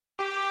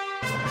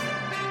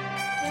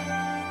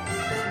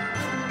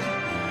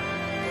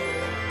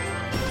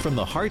From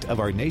the heart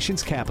of our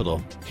nation's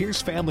capital,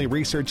 here's Family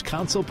Research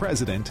Council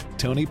President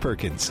Tony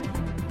Perkins.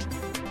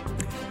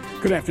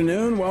 Good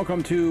afternoon.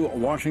 Welcome to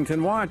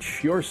Washington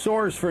Watch, your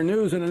source for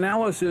news and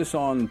analysis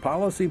on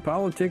policy,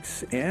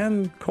 politics,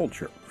 and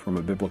culture from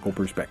a biblical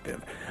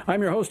perspective.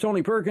 I'm your host,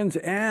 Tony Perkins,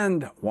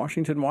 and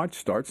Washington Watch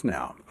starts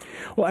now.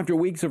 Well, after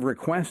weeks of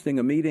requesting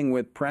a meeting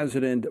with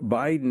President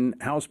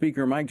Biden, House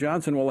Speaker Mike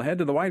Johnson will head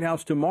to the White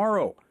House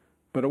tomorrow,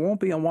 but it won't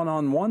be a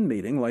one-on-one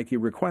meeting like he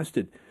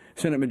requested.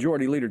 Senate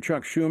Majority Leader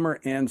Chuck Schumer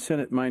and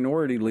Senate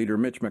Minority Leader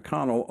Mitch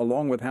McConnell,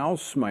 along with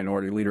House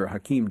Minority Leader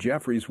Hakeem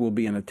Jeffries, will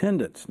be in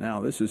attendance.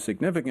 Now, this is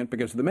significant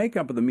because the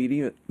makeup of the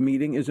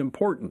meeting is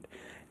important,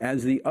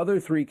 as the other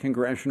three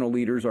congressional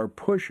leaders are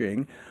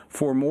pushing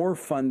for more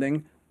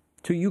funding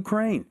to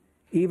Ukraine,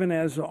 even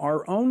as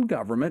our own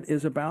government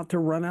is about to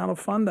run out of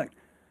funding.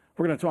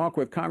 We're going to talk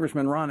with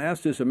Congressman Ron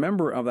Estes, a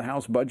member of the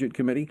House Budget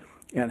Committee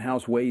and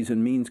House Ways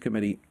and Means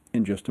Committee,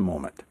 in just a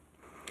moment.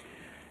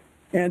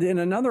 And in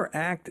another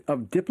act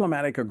of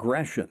diplomatic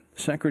aggression,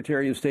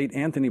 Secretary of State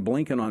Antony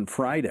Blinken on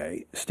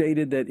Friday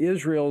stated that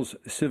Israel's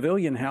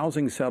civilian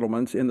housing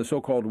settlements in the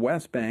so-called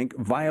West Bank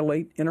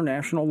violate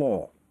international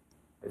law.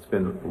 It's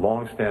been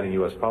long-standing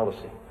U.S.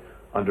 policy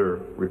under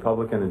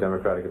Republican and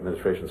Democratic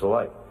administrations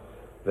alike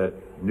that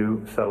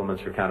new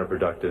settlements are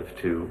counterproductive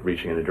to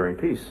reaching an enduring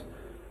peace.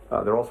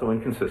 They're also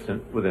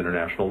inconsistent with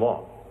international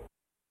law.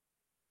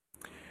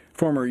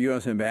 Former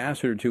U.S.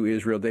 Ambassador to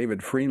Israel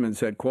David Friedman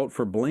said, quote,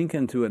 "For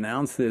Blinken to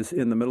announce this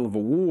in the middle of a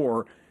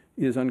war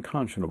is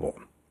unconscionable."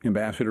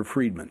 Ambassador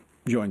Friedman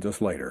joins us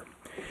later.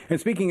 And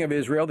speaking of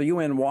Israel, the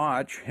UN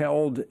Watch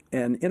held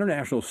an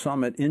international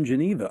summit in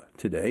Geneva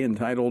today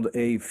entitled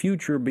A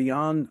Future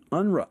Beyond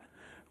UNRWA,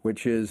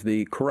 which is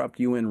the corrupt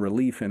UN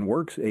relief and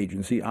works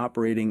agency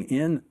operating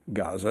in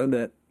Gaza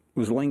that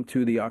was linked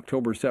to the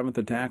October 7th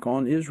attack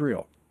on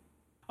Israel.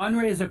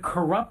 UNRWA is a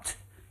corrupt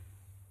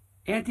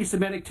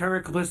anti-Semitic terror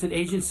complicit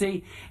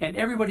agency, and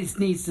everybody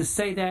needs to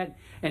say that,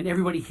 and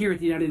everybody here at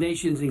the United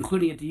Nations,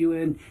 including at the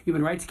UN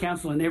Human Rights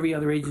Council and every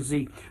other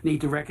agency, need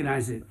to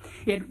recognize it.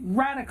 It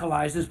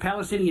radicalizes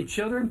Palestinian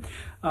children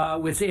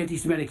with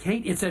anti-Semitic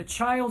hate. It's a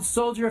child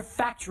soldier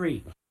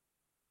factory.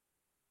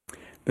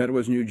 That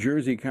was New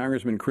Jersey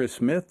Congressman Chris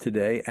Smith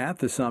today at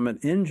the summit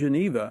in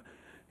Geneva.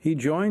 He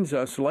joins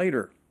us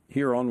later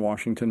here on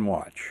Washington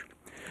Watch.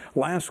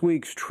 Last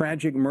week's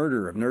tragic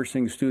murder of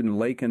nursing student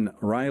Laken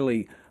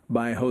Riley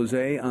by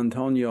Jose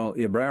Antonio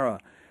Ibarra,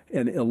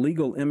 an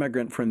illegal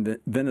immigrant from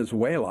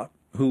Venezuela,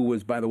 who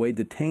was, by the way,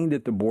 detained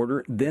at the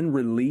border, then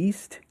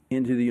released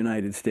into the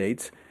United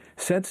States,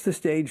 sets the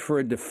stage for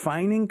a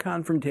defining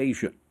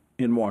confrontation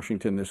in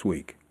Washington this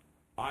week.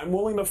 I'm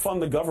willing to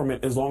fund the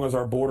government as long as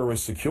our border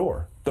is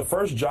secure. The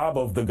first job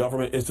of the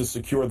government is to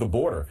secure the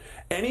border.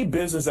 Any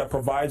business that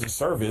provides a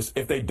service,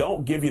 if they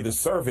don't give you the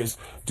service,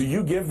 do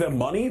you give them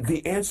money?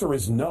 The answer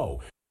is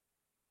no.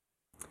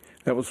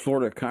 That was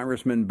Florida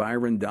Congressman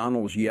Byron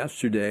Donalds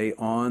yesterday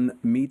on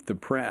Meet the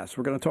Press.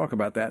 We're going to talk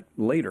about that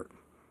later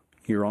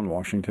here on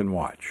Washington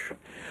Watch.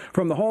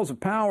 From the halls of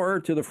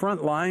power to the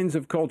front lines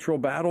of cultural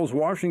battles,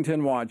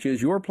 Washington Watch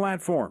is your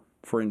platform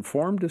for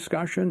informed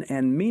discussion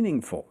and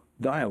meaningful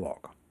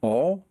dialogue,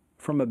 all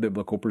from a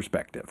biblical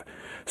perspective,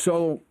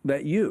 so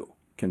that you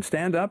can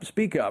stand up,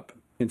 speak up,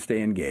 and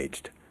stay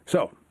engaged.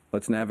 So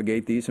let's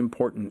navigate these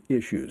important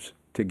issues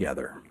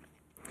together.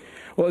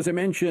 Well, as I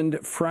mentioned,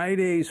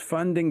 Friday's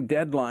funding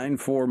deadline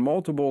for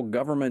multiple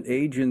government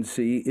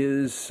agency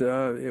is,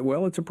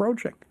 it's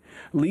approaching.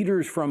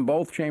 Leaders from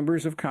both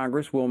chambers of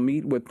Congress will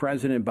meet with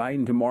President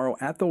Biden tomorrow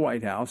at the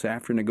White House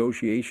after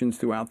negotiations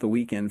throughout the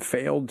weekend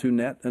failed to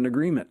net an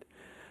agreement.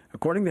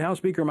 According to House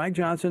Speaker Mike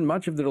Johnson,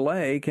 much of the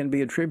delay can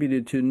be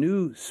attributed to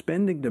new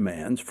spending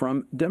demands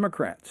from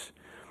Democrats.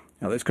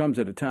 Now, this comes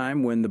at a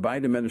time when the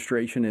Biden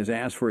administration has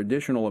asked for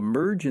additional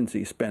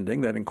emergency spending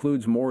that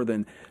includes more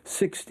than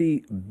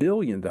 $60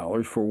 billion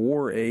for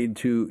war aid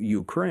to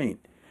Ukraine.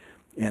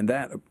 And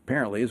that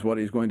apparently is what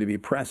he's going to be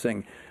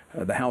pressing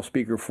the House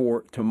Speaker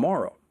for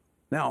tomorrow.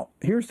 Now,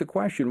 here's the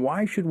question.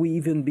 Why should we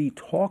even be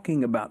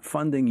talking about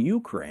funding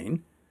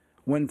Ukraine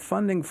when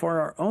funding for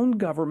our own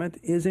government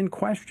is in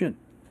question?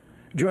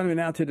 Joining me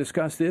now to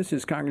discuss this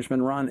is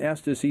Congressman Ron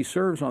Estes. He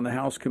serves on the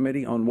House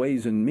Committee on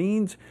Ways and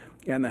Means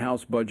and the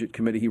House Budget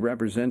Committee. He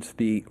represents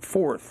the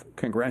 4th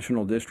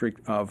Congressional District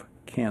of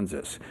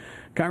Kansas.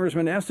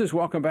 Congressman Estes,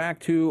 welcome back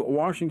to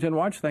Washington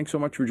Watch. Thanks so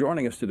much for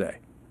joining us today.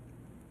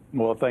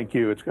 Well, thank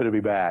you. It's good to be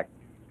back.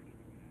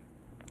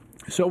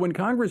 So when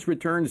Congress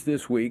returns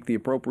this week, the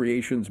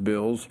appropriations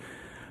bills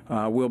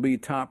will be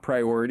top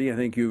priority. I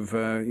think you've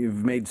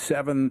made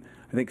seven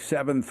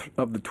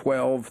of the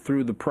 12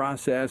 through the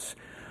process.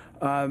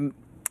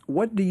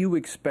 What do you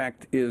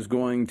expect is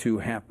going to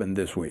happen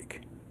this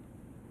week?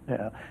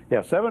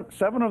 Yeah.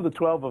 Seven of the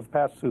 12 have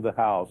passed through the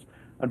House.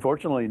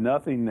 Unfortunately,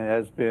 nothing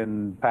has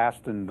been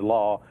passed into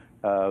law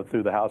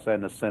through the House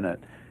and the Senate.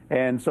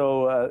 And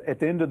so at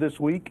the end of this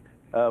week,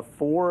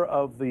 4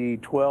 of the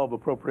 12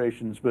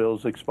 appropriations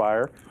bills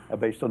expire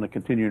based on the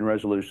continuing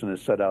resolution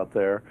that's set out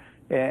there.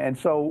 And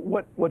so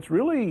what's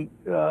really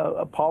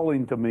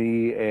appalling to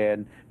me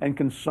and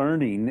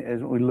concerning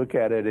as we look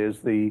at it is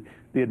the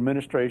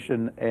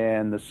administration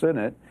and the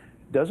Senate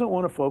doesn't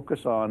want to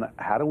focus on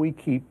how do we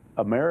keep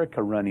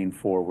America running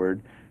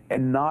forward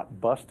and not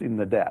busting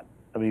the debt.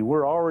 I mean,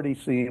 we're already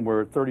seeing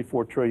we're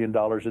 $34 trillion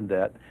in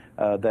debt.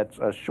 That's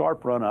a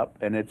sharp run up,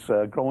 and it's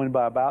growing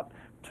by about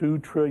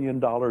 $2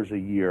 trillion a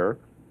year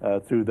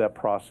through that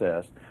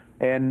process.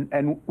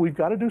 And we've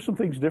got to do some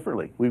things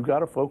differently. We've got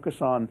to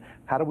focus on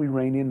how do we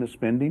rein in the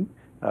spending.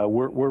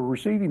 We're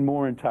receiving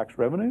more in tax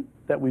revenue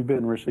that we've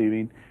been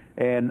receiving.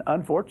 And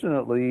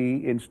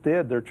unfortunately,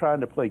 instead, they're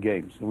trying to play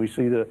games. And we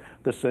see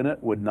the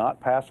Senate would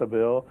not pass a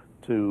bill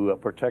to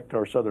protect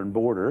our southern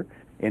border.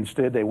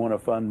 Instead, they want to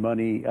fund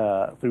money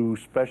through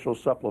special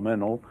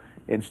supplemental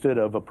instead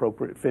of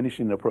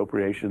finishing the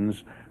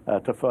appropriations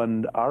to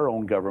fund our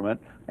own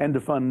government and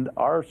to fund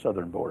our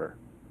southern border.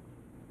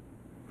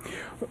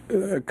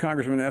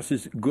 Congressman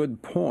Estes,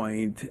 good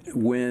point.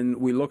 When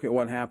we look at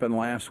what happened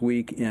last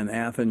week in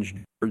Athens,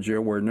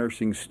 Georgia, where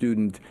nursing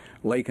student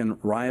Laken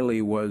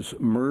Riley was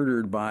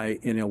murdered by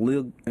an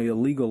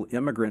illegal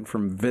immigrant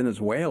from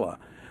Venezuela,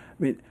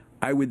 I mean,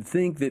 I would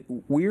think that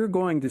we're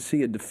going to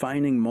see a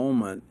defining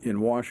moment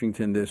in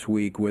Washington this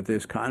week with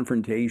this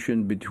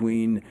confrontation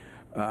between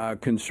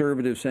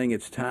conservatives saying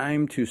it's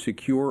time to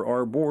secure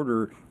our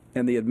border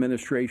and the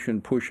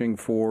administration pushing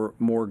for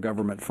more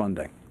government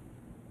funding.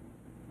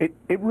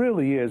 It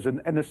really is.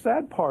 And the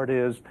sad part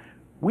is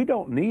we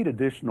don't need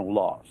additional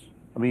laws.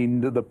 I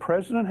mean, the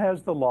president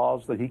has the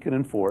laws that he can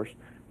enforce.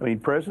 I mean,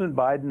 President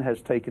Biden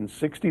has taken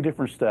 60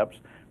 different steps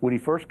when he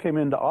first came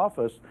into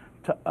office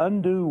to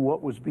undo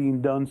what was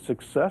being done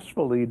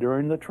successfully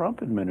during the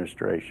Trump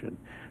administration.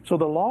 So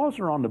the laws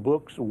are on the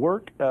books,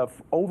 work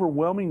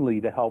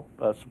overwhelmingly to help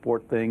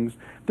support things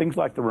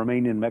like the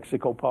Remain in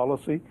Mexico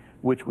policy,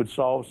 which would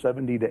solve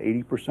 70 to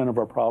 80% of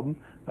our problem,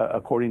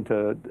 according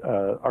to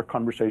our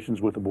conversations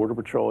with the Border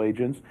Patrol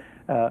agents.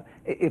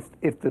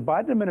 If the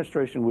Biden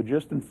administration would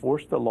just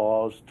enforce the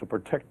laws to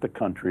protect the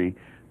country,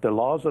 the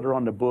laws that are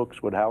on the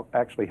books would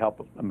actually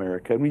help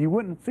America. I mean, you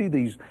wouldn't see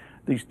these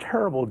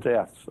terrible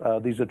deaths,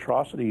 these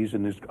atrocities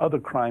and these other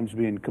crimes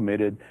being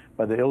committed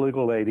by the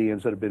illegal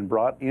aliens that have been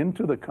brought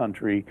into the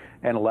country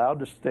and allowed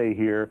to stay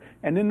here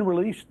and then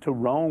released to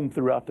roam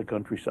throughout the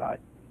countryside.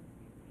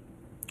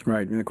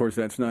 Right, and of course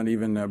that's not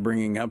even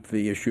bringing up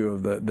the issue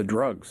of the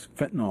drugs,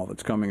 fentanyl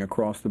that's coming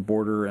across the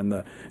border and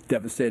the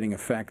devastating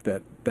effect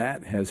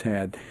that has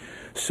had.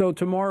 So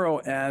tomorrow,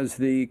 as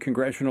the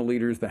congressional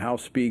leaders, the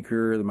House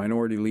Speaker, the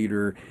Minority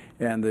Leader,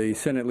 and the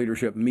Senate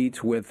leadership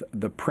meets with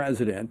the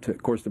President,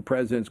 of course the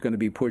President's going to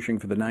be pushing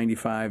for the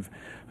 $95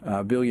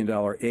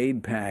 billion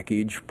aid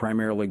package,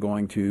 primarily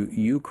going to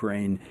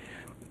Ukraine.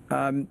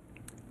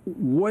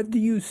 What do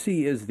you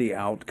see as the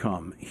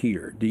outcome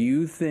here? Do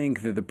you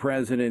think that the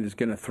president is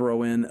going to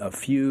throw in a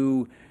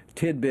few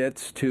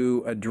tidbits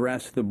to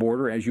address the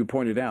border? As you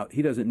pointed out,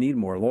 he doesn't need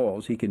more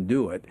laws. He can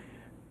do it.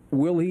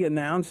 Will he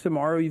announce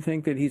tomorrow, you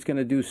think, that he's going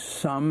to do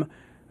some,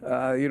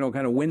 kind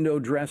of window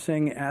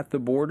dressing at the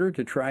border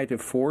to try to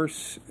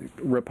force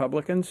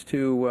Republicans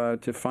to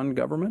fund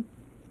government?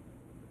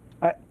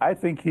 I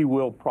think he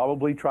will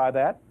probably try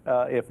that,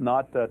 if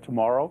not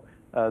tomorrow,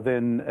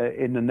 then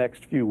in the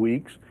next few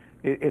weeks.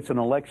 It's an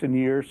election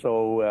year,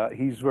 so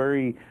he's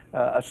very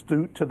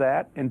astute to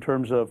that in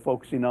terms of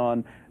focusing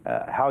on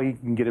how he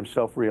can get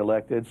himself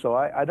reelected. So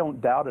I don't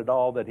doubt at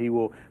all that he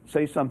will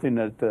say something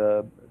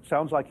that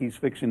sounds like he's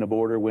fixing the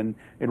border when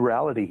in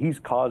reality he's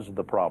caused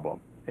the problem.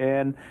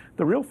 And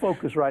the real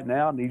focus right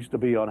now needs to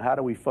be on how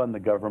do we fund the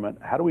government?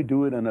 How do we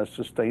do it in a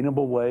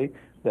sustainable way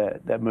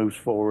that moves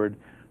forward?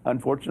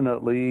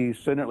 Unfortunately,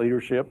 Senate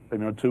leadership,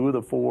 2 of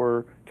the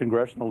 4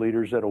 congressional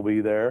leaders that will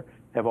be there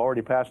have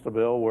already passed a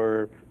bill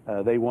where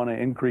they want to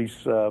increase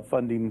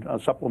funding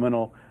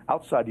supplemental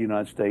outside the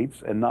United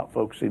States and not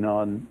focusing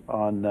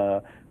on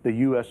the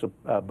U.S.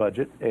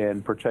 Budget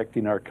and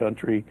protecting our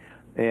country.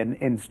 And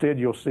instead,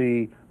 you'll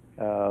see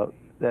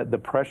that the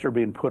pressure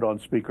being put on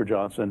Speaker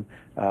Johnson.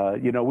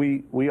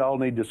 We all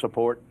need to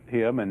support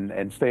him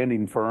and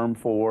standing firm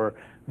for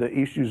the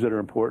issues that are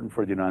important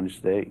for the United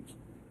States.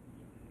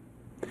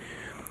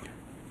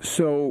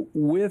 So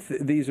with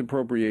these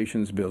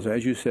appropriations bills,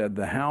 as you said,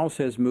 the House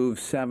has moved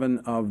 7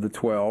 of the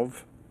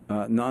 12.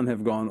 None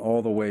have gone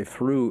all the way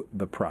through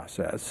the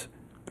process.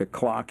 The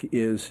clock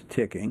is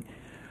ticking.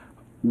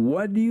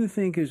 What do you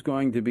think is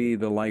going to be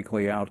the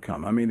likely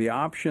outcome? I mean, the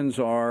options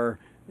are,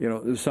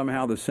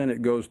 somehow the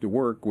Senate goes to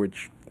work,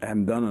 which I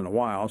haven't done in a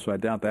while, so I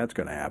doubt that's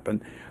going to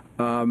happen.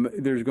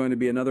 There's going to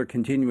be another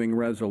continuing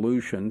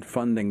resolution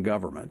funding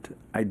government.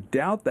 I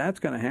doubt that's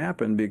going to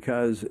happen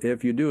because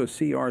if you do a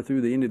CR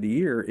through the end of the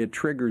year, it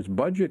triggers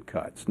budget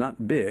cuts,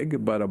 not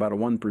big, but about a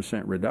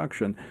 1%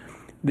 reduction.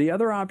 The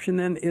other option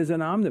then is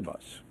an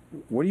omnibus.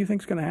 What do you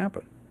think is going to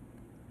happen?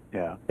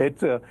 Yeah,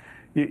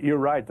 you're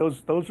right.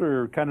 Those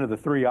are kind of the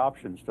 3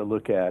 options to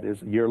look at: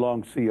 is a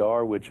year-long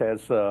CR, which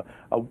has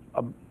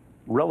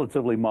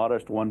relatively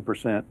modest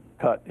 1%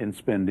 cut in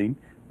spending,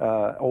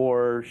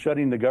 or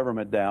shutting the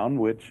government down,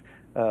 which,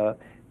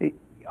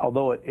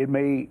 although it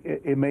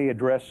may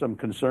address some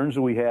concerns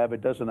that we have,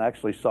 it doesn't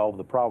actually solve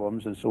the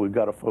problems, and so we've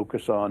got to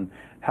focus on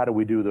how do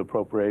we do the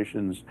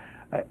appropriations.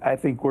 I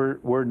think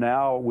we're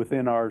now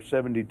within our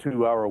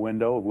 72-hour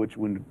window, of which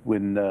when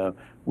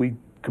we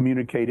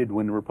communicated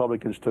when the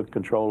Republicans took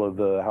control of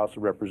the House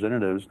of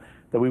Representatives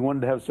that we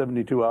wanted to have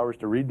 72 hours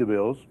to read the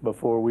bills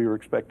before we were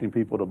expecting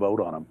people to vote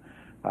on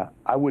them.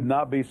 I would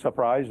not be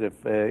surprised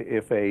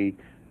if a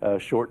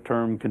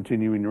short-term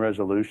continuing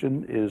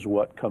resolution is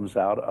what comes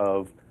out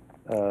of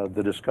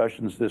the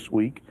discussions this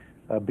week,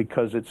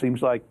 because it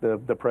seems like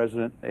the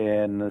president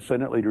and the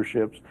Senate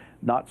leadership's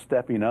not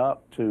stepping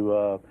up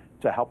to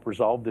help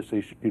resolve this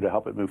issue, to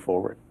help it move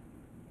forward.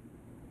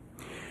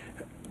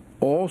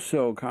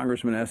 Also,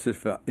 Congressman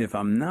Estes, if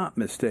I'm not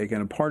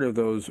mistaken, a part of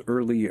those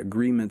early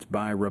agreements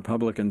by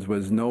Republicans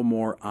was no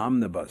more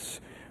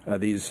omnibus,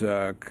 these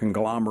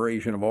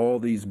conglomeration of all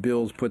these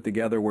bills put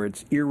together where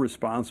it's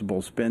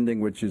irresponsible spending,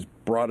 which has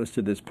brought us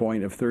to this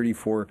point of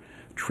 $34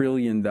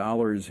 trillion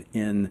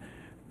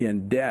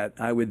in debt.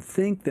 I would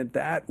think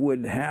that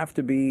would have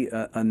to be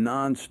a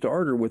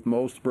non-starter with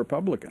most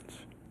Republicans.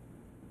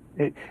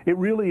 It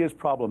really is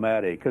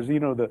problematic because, you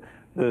know,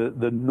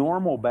 the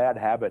normal bad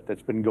habit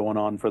that's been going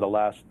on for the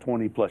last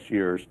 20 plus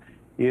years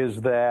is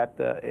that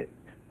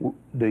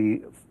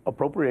the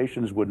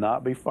appropriations would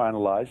not be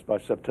finalized by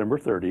September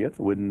 30th,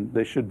 when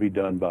they should be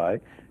done by,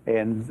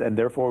 and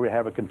therefore we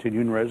have a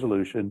continuing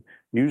resolution.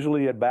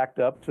 Usually it backed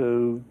up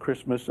to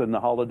Christmas and the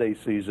holiday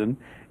season,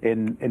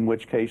 in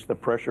which case the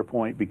pressure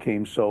point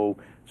became so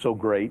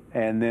great,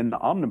 and then the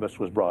omnibus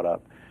was brought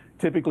up.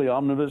 Typically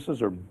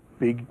omnibuses are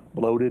big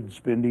bloated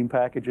spending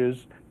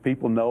packages.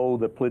 People know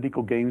the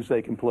political games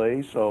they can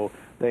play, so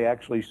they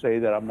actually say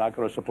that I'm not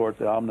going to support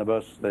the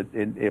omnibus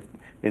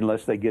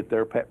unless they get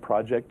their pet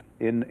project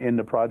in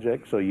the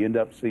project. So you end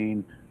up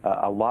seeing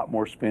a lot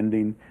more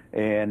spending,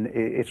 and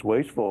it's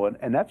wasteful.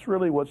 And that's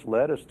really what's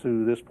led us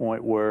to this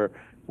point where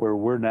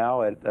we're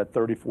now at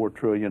 $34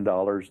 trillion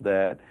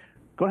that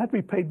going to have to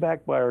be paid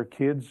back by our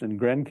kids and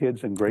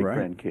grandkids and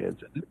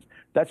great-grandkids. Right.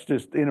 That's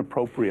just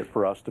inappropriate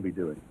for us to be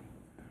doing.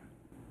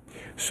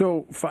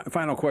 So,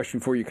 final question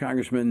for you,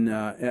 Congressman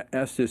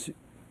Estes.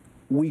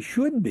 We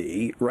should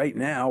be, right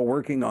now,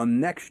 working on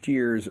next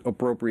year's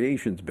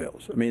appropriations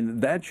bills. I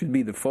mean, that should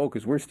be the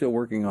focus. We're still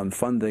working on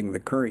funding the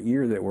current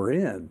year that we're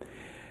in.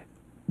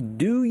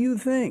 Do you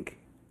think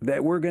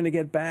that we're going to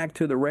get back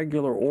to the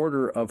regular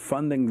order of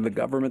funding the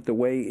government the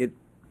way it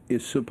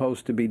is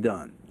supposed to be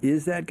done?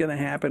 Is that going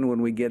to happen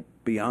when we get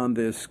beyond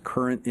this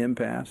current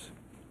impasse?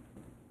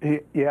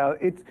 Yeah,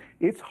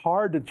 it's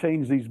hard to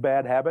change these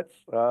bad habits,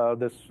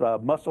 this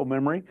muscle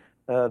memory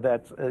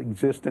that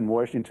exists in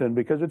Washington,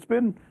 because it's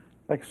been,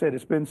 like I said,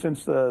 it's been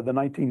since the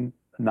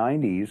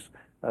 1990s,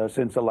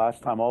 since the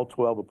last time all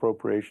 12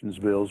 appropriations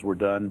bills were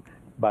done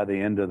by the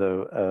end of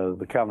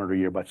the calendar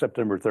year, by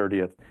September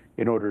 30th,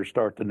 in order to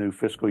start the new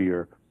fiscal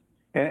year.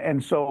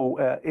 And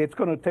so it's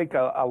going to take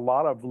a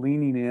lot of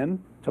leaning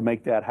in to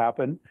make that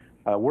happen.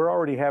 We're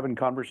already having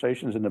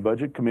conversations in the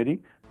Budget Committee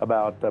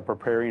about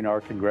preparing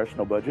our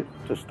congressional budget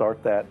to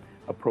start that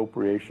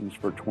appropriations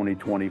for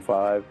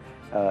 2025.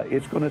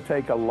 It's going to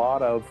take a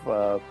lot of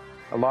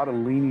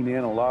leaning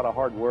in, a lot of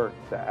hard work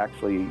to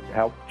actually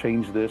help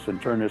change this and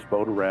turn this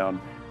boat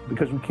around,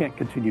 because we can't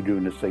continue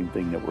doing the same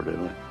thing that we're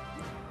doing.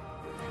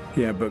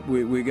 Yeah, but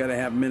we got to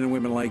have men and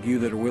women like you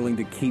that are willing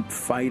to keep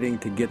fighting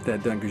to get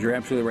that done, because you're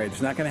absolutely right.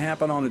 It's not going to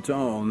happen on its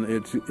own.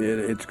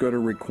 It's going to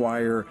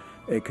require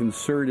a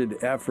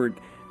concerted effort.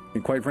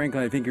 And quite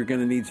frankly, I think you're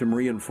going to need some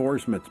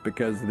reinforcements,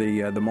 because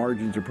the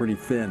margins are pretty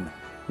thin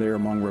there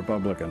among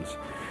Republicans.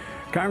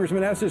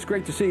 Congressman Estes,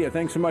 great to see you.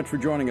 Thanks so much for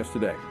joining us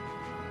today.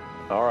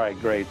 All right,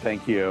 great.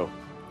 Thank you.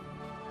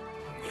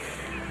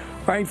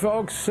 All right,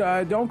 folks,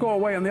 don't go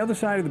away. On the other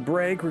side of the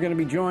break, we're going to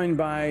be joined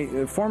by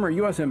former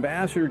U.S.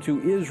 Ambassador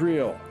to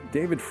Israel,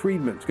 David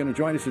Friedman, is going to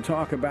join us to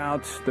talk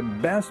about the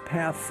best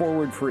path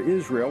forward for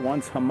Israel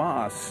once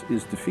Hamas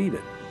is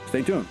defeated.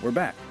 Stay tuned. We're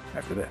back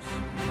after this.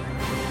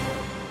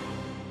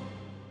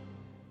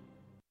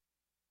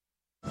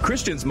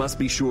 Christians must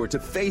be sure to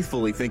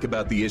faithfully think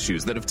about the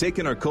issues that have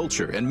taken our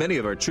culture and many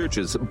of our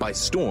churches by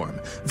storm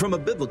from a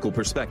biblical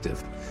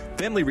perspective.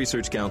 Family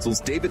Research Council's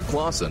David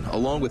Clausen,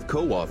 along with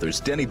co-authors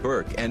Denny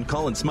Burke and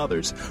Colin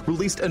Smothers,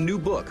 released a new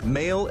book,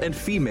 Male and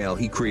Female,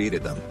 He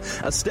Created Them,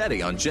 a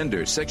study on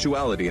gender,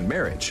 sexuality, and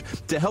marriage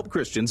to help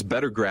Christians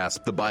better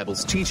grasp the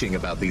Bible's teaching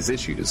about these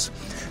issues.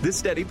 This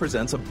study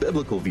presents a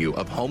biblical view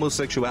of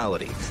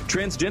homosexuality,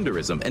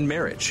 transgenderism, and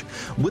marriage.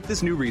 With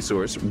this new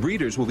resource,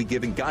 readers will be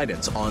given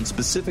guidance on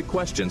specific specific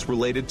questions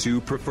related to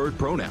preferred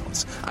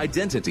pronouns,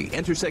 identity,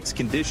 intersex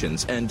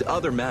conditions, and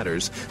other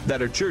matters that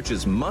our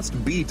churches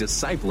must be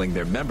discipling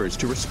their members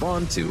to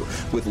respond to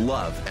with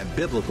love and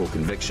biblical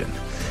conviction.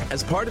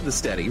 As part of the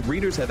study,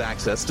 readers have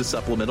access to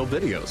supplemental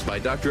videos by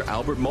Dr.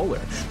 Albert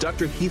Mohler,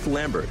 Dr. Heath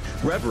Lambert,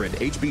 Reverend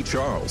H.B.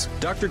 Charles,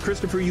 Dr.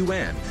 Christopher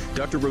Yuan,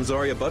 Dr.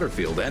 Rosaria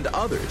Butterfield, and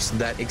others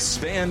that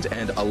expand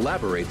and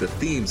elaborate the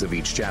themes of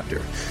each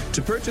chapter.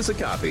 To purchase a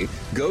copy,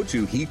 go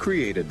to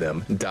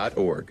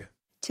hecreatedthem.org.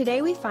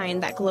 Today we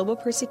find that global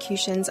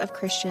persecutions of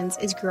Christians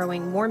is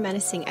growing more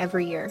menacing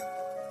every year.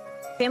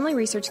 Family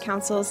Research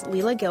Council's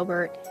Leila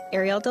Gilbert,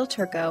 Ariel Del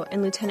Turco,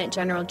 and Lieutenant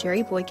General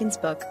Jerry Boykin's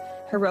book,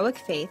 Heroic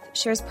Faith,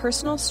 shares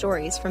personal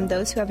stories from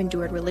those who have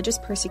endured religious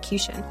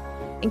persecution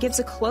and gives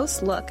a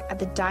close look at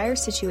the dire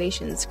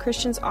situations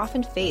Christians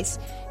often face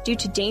due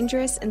to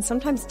dangerous and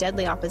sometimes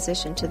deadly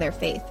opposition to their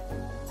faith.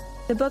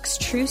 The book's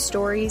true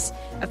stories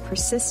of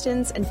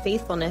persistence and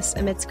faithfulness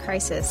amidst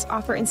crisis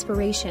offer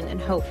inspiration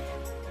and hope.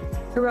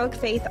 Heroic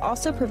Faith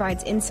also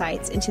provides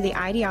insights into the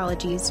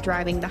ideologies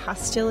driving the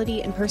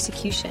hostility and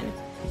persecution,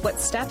 what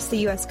steps the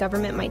U.S.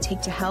 government might take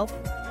to help,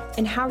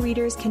 and how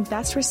readers can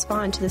best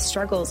respond to the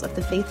struggles of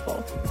the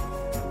faithful.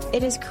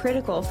 It is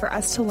critical for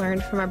us to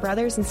learn from our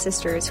brothers and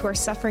sisters who are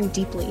suffering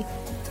deeply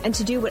and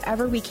to do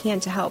whatever we can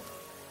to help.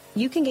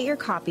 You can get your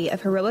copy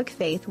of Heroic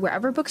Faith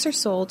wherever books are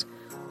sold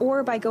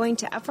or by going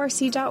to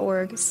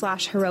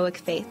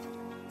frc.org/heroicfaith.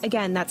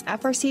 Again, that's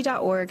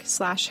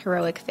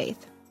frc.org/heroicfaith.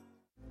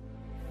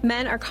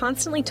 Men are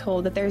constantly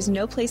told that there is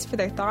no place for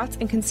their thoughts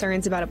and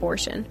concerns about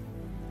abortion.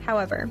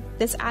 However,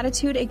 this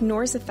attitude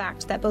ignores the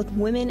fact that both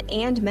women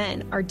and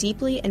men are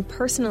deeply and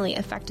personally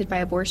affected by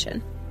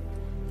abortion.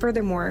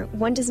 Furthermore,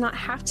 one does not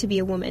have to be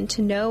a woman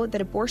to know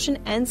that abortion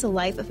ends the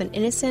life of an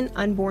innocent,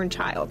 unborn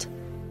child.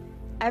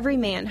 Every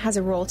man has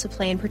a role to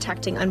play in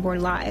protecting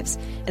unborn lives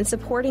and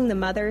supporting the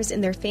mothers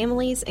in their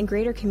families and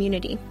greater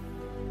community,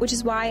 which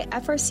is why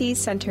FRC's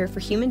Center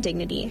for Human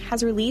Dignity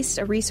has released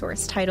a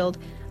resource titled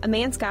A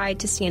Man's Guide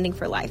to Standing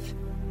for Life.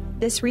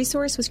 This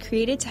resource was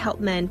created to help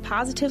men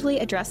positively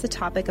address the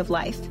topic of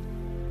life.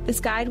 This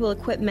guide will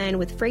equip men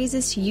with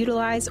phrases to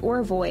utilize or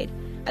avoid,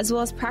 as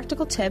well as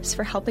practical tips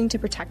for helping to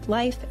protect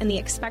life and the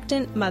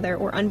expectant mother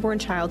or unborn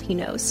child he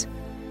knows.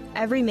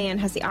 Every man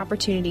has the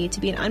opportunity to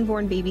be an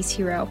unborn baby's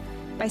hero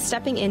by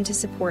stepping in to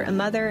support a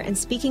mother and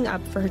speaking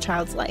up for her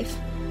child's life.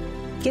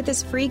 Get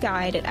this free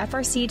guide at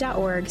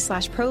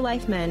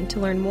frc.org/prolifemen to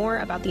learn more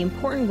about the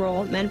important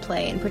role men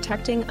play in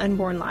protecting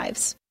unborn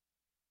lives.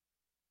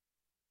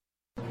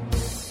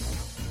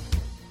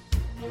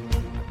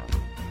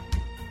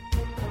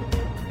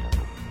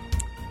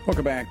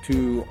 Welcome back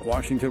to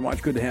Washington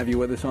Watch. Good to have you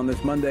with us on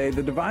this Monday.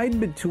 The divide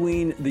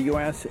between the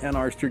U.S. and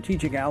our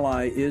strategic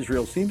ally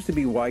Israel seems to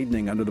be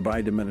widening under the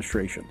Biden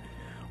administration.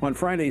 On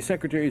Friday,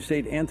 Secretary of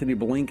State Antony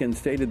Blinken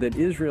stated that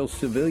Israel's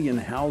civilian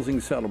housing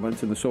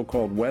settlements in the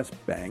so-called West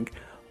Bank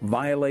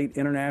violate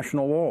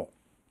international law.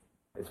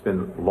 It's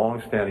been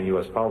long-standing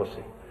U.S.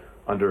 policy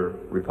under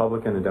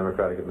Republican and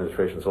Democratic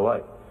administrations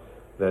alike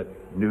that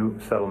new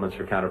settlements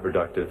are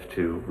counterproductive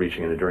to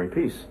reaching an enduring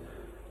peace.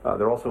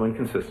 They're also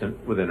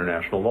inconsistent with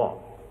international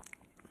law.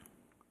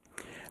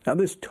 Now,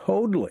 this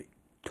totally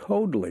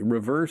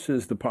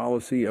reverses the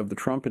policy of the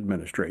Trump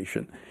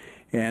administration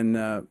and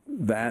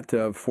that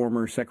of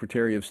former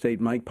Secretary of State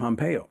Mike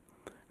Pompeo.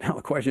 Now,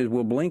 the question is,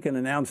 will Blinken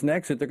announce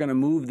next that they're going to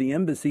move the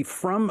embassy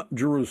from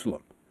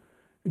Jerusalem?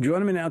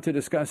 Joining me now to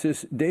discuss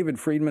this, David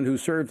Friedman, who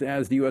served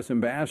as the U.S.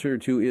 ambassador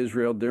to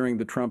Israel during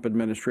the Trump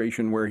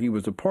administration, where he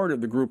was a part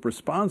of the group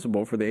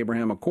responsible for the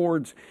Abraham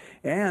Accords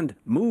and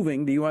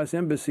moving the U.S.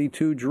 embassy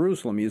to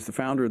Jerusalem. He is the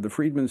founder of the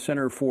Friedman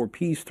Center for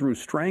Peace Through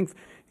Strength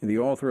and the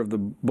author of the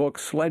book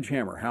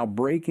Sledgehammer, How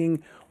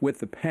Breaking with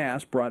the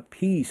Past Brought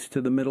Peace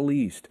to the Middle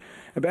East.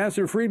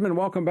 Ambassador Friedman,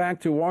 welcome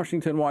back to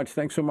Washington Watch.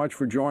 Thanks so much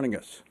for joining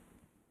us.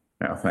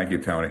 Yeah, thank you,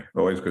 Tony.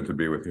 Always good to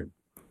be with you.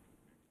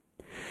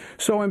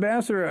 So,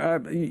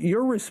 Ambassador,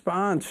 your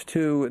response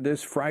to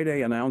this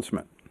Friday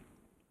announcement?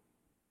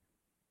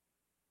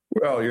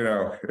 Well,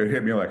 it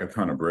hit me like a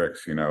ton of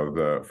bricks.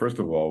 First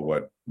of all,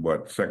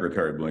 what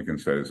Secretary Blinken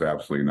said is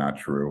absolutely not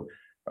true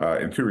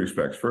in two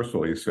respects. First of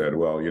all, he said,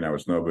 well,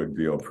 it's no big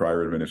deal.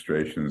 Prior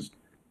administrations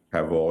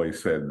have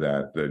always said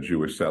that the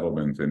Jewish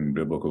settlement in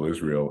biblical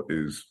Israel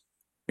is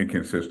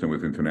inconsistent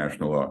with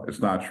international law. It's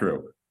not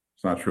true.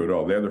 It's not true at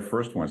all. They're the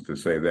first ones to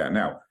say that.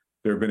 Now,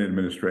 there have been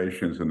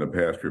administrations in the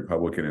past,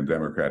 Republican and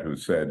Democrat, who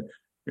said,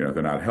 they're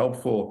not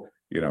helpful,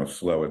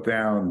 slow it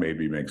down,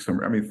 maybe make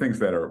things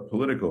that are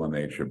political in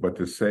nature. But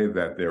to say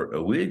that they're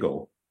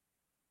illegal,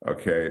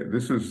 okay,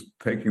 this is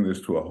taking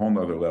this to a whole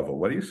nother level.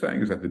 What he's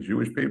saying is that the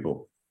Jewish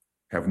people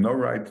have no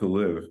right to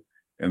live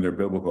in their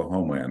biblical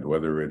homeland,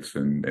 whether it's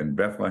in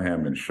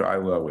Bethlehem, in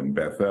Shiloh, in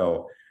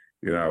Bethel,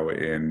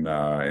 in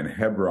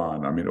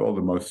Hebron, all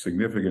the most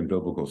significant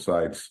biblical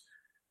sites.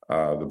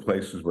 The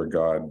places where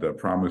God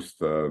promised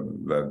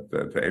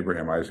that to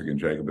Abraham, Isaac, and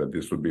Jacob that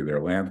this would be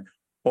their land.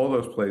 All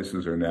those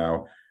places are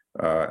now,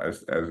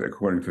 as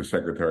according to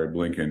Secretary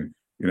Blinken,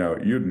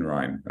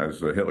 Judenrein, as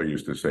Hitler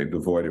used to say,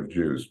 devoid of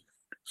Jews.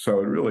 So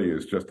it really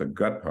is just a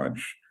gut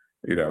punch,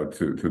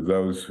 to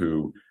those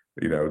who,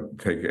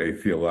 take a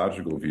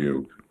theological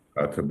view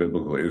to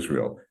biblical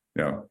Israel.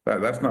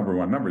 That's number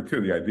one. Number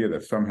two, the idea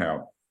that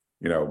somehow,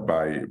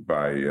 by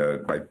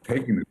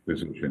taking this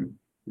position,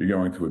 you're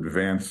going to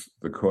advance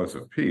the cause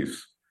of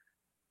peace.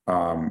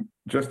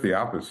 Just the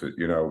opposite.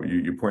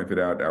 You pointed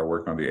out our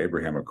work on the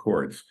Abraham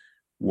Accords.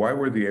 Why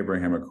were the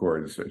Abraham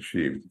Accords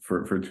achieved?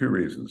 For two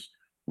reasons.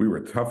 We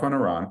were tough on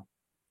Iran,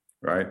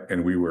 right?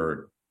 And we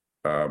were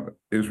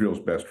Israel's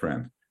best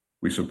friend.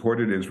 We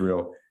supported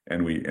Israel,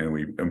 and we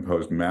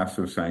imposed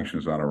massive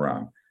sanctions on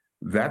Iran.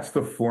 That's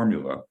the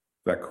formula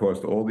that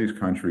caused all these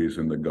countries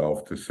in the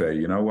Gulf to say,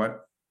 you know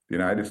what? The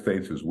United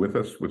States is with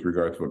us with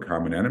regard to a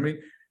common enemy,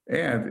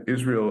 and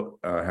Israel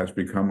has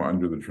become,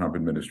 under the Trump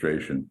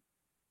administration,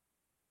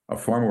 a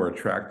far more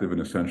attractive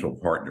and essential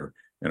partner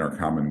in our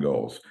common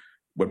goals.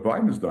 What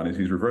Biden has done is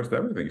he's reversed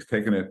everything. He's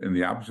taken it in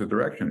the opposite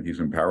direction. He's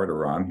empowered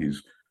Iran.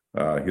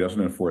 He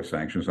doesn't enforce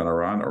sanctions on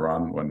Iran.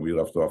 Iran, when we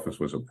left office,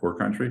 was a poor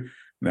country.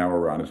 Now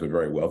Iran is a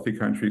very wealthy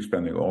country,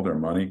 spending all their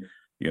money,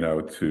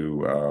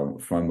 to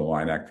fund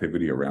malign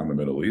activity around the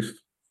Middle East.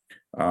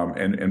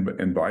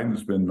 And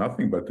Biden's been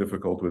nothing but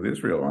difficult with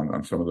Israel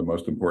on some of the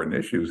most important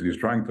issues. He's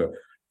trying to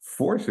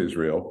force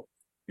Israel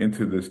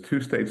into this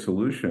two-state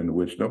solution,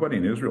 which nobody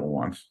in Israel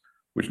wants,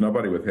 which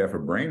nobody with half a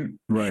brain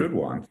should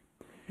want,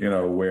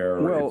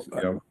 where it's,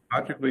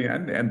 logically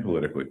and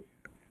politically.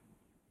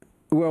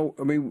 Well,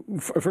 I mean,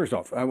 first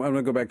off, I want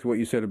to go back to what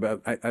you said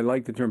about, I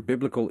like the term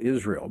biblical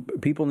Israel.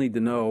 People need to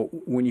know,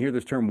 when you hear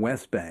this term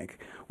West Bank,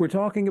 we're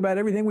talking about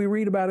everything we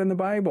read about in the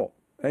Bible.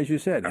 As you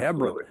said,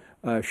 Absolutely.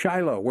 Hebron,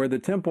 Shiloh, where the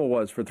temple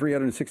was for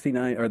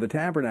 369, or the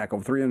tabernacle,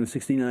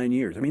 369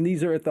 years. I mean,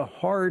 these are at the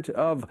heart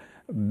of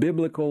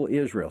biblical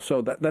Israel.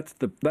 So that's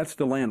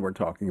the land we're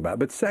talking about.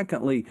 But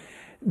secondly,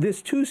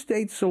 this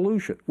two-state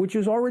solution, which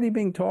is already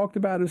being talked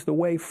about as the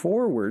way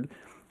forward,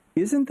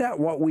 isn't that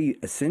what we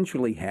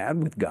essentially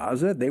had with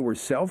Gaza? They were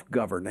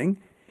self-governing,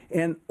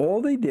 and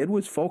all they did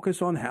was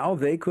focus on how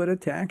they could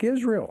attack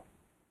Israel.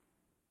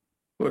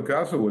 Look,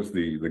 Gaza was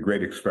the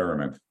great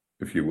experiment,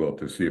 if you will,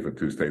 to see if a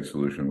two-state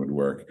solution would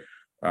work.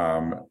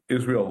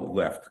 Israel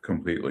left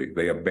completely.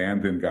 They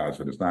abandoned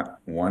Gaza. There's not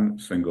one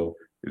single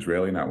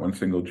Israeli, not one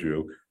single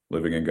Jew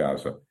living in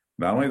Gaza.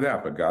 Not only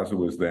that, but Gaza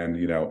was then,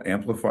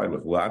 amplified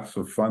with lots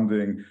of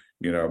funding,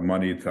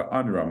 money to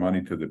UNRWA,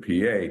 money to the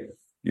PA,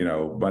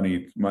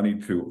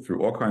 money through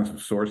all kinds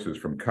of sources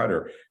from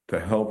Qatar to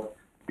help,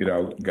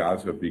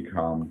 Gaza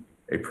become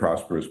a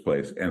prosperous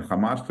place. And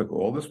Hamas took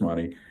all this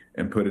money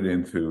and put it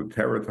into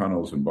terror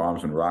tunnels and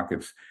bombs and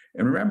rockets.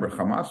 And remember,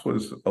 Hamas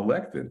was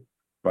elected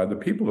by the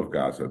people of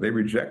Gaza. They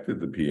rejected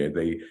the PA.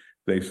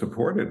 They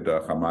supported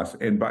Hamas.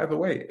 And by the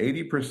way,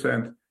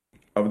 80%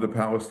 of the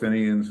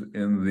Palestinians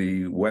in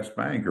the West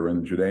Bank, or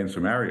in Judea and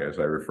Samaria, as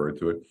I refer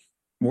to it,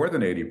 more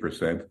than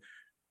 80%,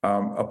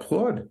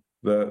 applaud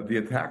the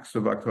attacks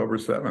of October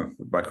 7th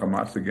by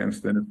Hamas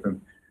against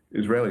innocent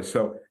Israelis.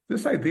 So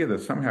this idea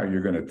that somehow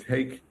you're going to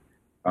take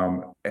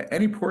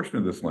any portion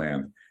of this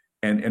land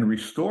and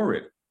restore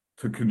it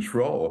to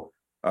control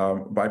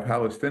by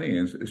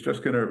Palestinians is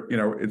just going to,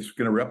 it's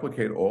going to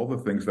replicate all the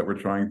things that we're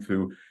trying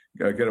to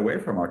get away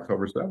from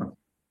October 7th.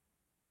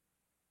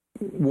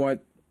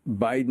 What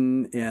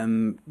Biden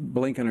and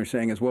Blinken are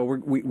saying is, well,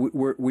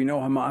 we know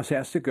Hamas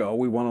has to go.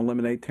 We want to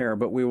eliminate terror,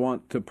 but we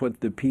want to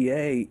put the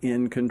PA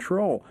in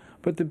control.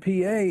 But the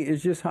PA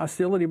is just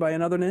hostility by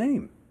another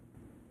name.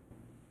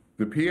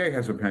 The PA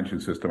has a pension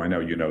system. I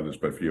know you know this,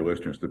 but for your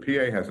listeners, the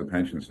PA has a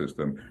pension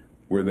system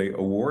where they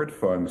award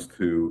funds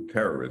to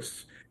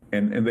terrorists,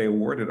 and they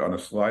award it on a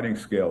sliding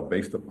scale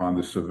based upon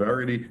the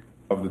severity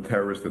of the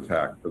terrorist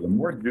attack. So the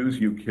more Jews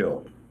you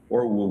kill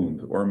or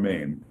wound or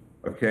maim,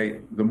 okay,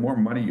 the more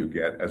money you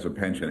get as a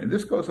pension. And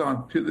this goes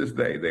on to this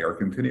day. They are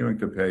continuing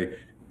to pay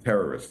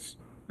terrorists.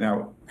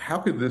 Now, how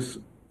could this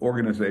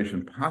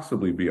organization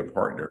possibly be a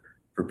partner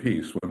for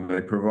peace when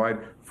they provide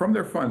from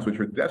their funds, which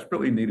are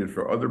desperately needed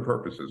for other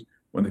purposes,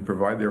 when they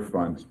provide their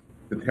funds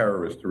to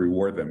terrorists to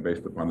reward them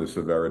based upon the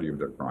severity of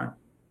their crime?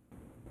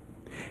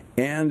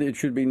 And it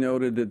should be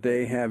noted that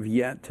they have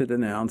yet to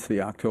denounce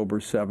the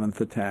October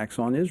 7th attacks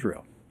on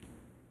Israel.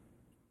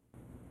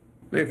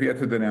 They have yet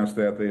to denounce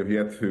that. They have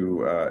yet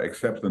to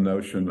accept the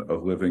notion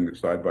of living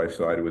side by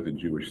side with a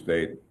Jewish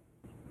state.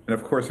 And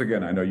of course,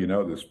 again, I know you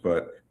know this,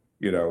 but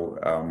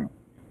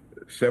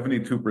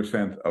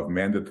 72% of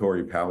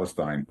mandatory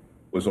Palestine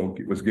was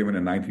given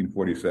in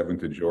 1947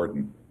 to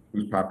Jordan,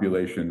 whose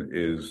population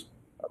is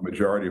a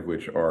majority of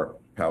which are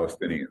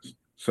Palestinians.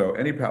 So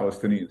any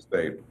Palestinian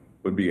state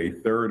would be a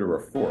third or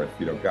a fourth.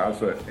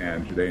 Gaza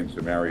and Judea and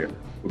Samaria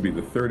would be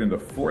the third and the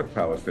fourth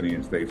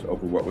Palestinian states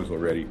over what was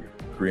already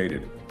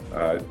created.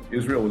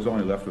 Israel was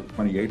only left with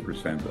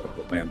 28% of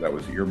the land that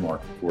was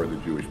earmarked for the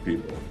Jewish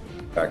people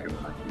back in the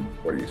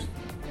 1940s.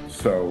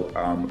 So,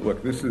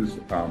 look, this is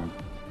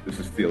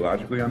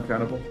theologically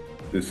untenable.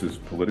 This is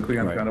politically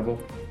untenable.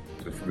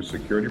 Right. From a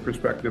security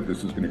perspective,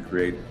 this is going to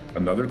create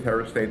another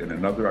terror state and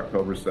another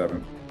October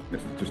 7th.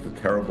 This is just a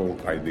terrible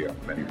idea on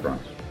many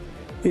fronts.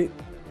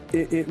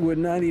 it would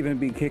not even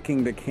be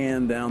kicking the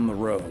can down the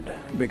road,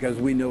 because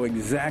we know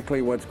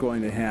exactly what's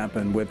going to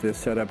happen with this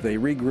setup. They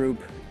regroup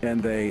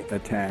and they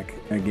attack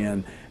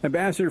again.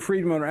 Ambassador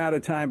Friedman, we're out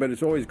of time, but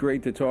it's always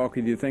great to talk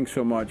with you. Thanks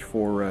so much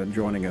for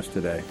joining us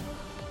today.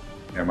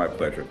 Yeah, my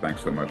pleasure.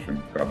 Thanks so much,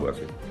 and God bless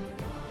you.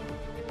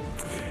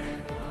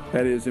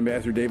 That is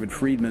Ambassador David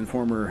Friedman,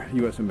 former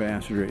U.S.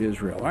 Ambassador to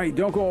Israel. All right,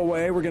 don't go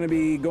away. We're going to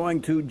be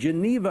going to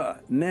Geneva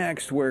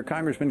next, where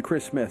Congressman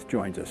Chris Smith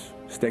joins us.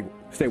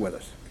 Stay with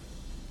us.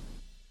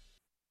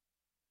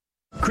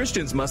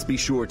 Christians must be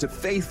sure to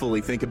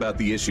faithfully think about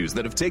the issues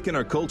that have taken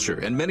our culture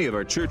and many of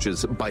our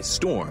churches by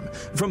storm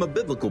from a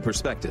biblical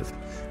perspective.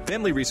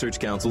 Family Research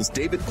Council's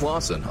David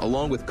Clausen,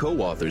 along with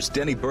co-authors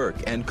Denny Burke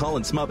and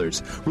Colin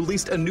Smothers,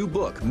 released a new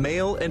book,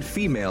 Male and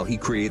Female, He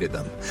Created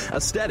Them,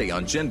 a study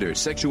on gender,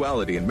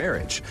 sexuality, and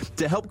marriage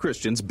to help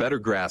Christians better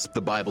grasp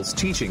the Bible's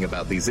teaching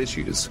about these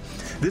issues.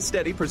 This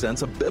study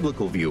presents a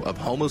biblical view of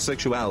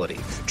homosexuality,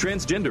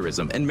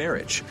 transgenderism, and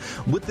marriage.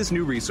 With this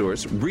new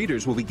resource,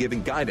 readers will be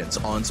given guidance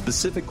on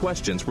specific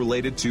questions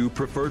related to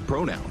preferred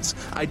pronouns,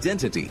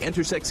 identity,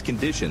 intersex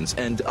conditions,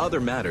 and other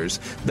matters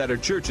that our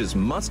churches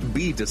must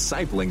be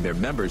discipling their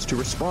members to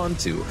respond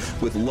to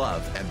with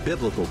love and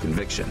biblical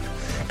conviction.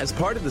 As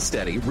part of the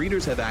study,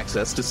 readers have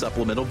access to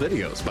supplemental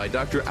videos by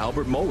Dr.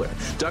 Albert Mohler,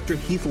 Dr.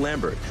 Heath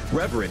Lambert,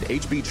 Reverend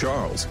H.B.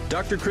 Charles,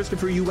 Dr.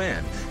 Christopher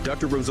Yuan,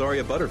 Dr.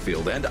 Rosaria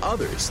Butterfield, and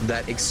others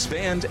that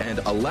expand and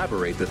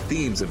elaborate the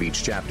themes of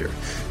each chapter.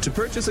 To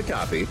purchase a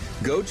copy,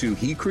 go to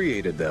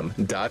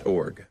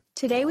hecreatedthem.org.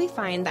 Today we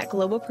find that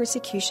global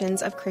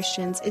persecutions of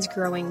Christians is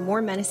growing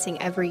more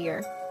menacing every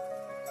year.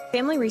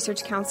 Family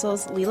Research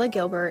Council's Leila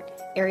Gilbert,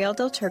 Ariel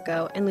Del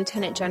Turco, and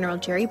Lieutenant General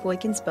Jerry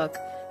Boykin's book,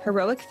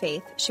 Heroic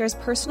Faith, shares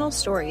personal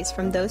stories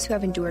from those who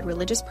have endured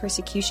religious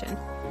persecution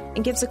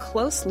and gives a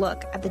close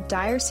look at the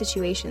dire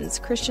situations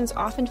Christians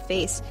often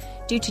face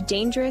due to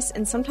dangerous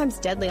and sometimes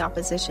deadly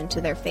opposition to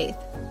their faith.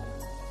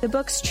 The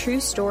book's true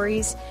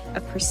stories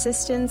of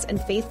persistence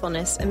and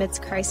faithfulness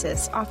amidst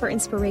crisis offer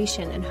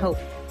inspiration and hope.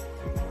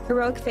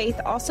 Heroic Faith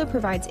also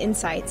provides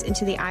insights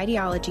into the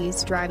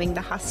ideologies driving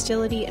the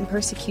hostility and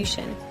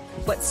persecution,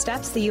 what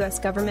steps the U.S.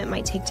 government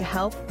might take to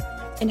help,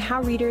 and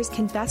how readers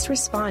can best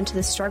respond to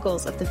the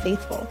struggles of the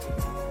faithful.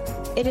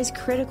 It is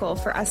critical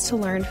for us to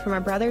learn from our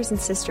brothers and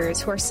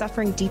sisters who are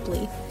suffering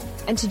deeply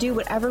and to do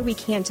whatever we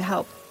can to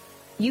help.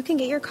 You can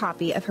get your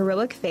copy of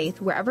Heroic Faith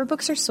wherever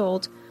books are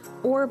sold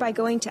or by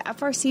going to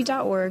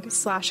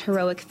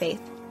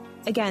frc.org/heroicfaith.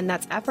 Again,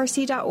 that's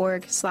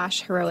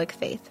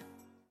frc.org/heroicfaith.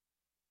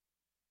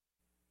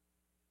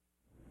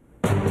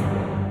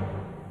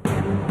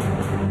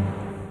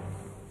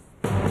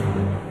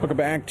 Welcome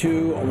back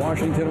to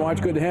Washington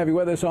Watch. Good to have you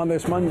with us on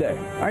this Monday.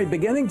 All right,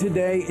 beginning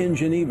today in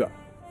Geneva,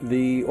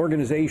 the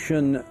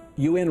organization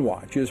UN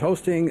Watch is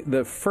hosting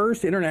the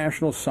first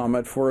international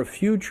summit for a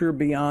future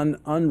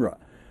beyond UNRWA.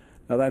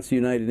 Now, that's the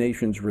United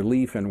Nations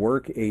Relief and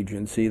Work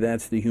Agency.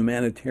 That's the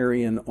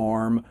humanitarian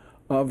arm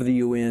of the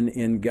UN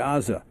in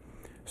Gaza.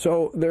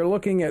 So they're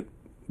looking at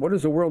what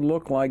does the world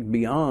look like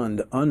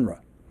beyond UNRWA?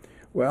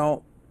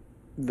 Well,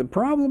 the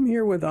problem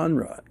here with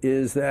UNRWA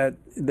is that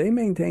they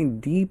maintain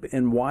deep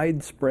and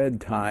widespread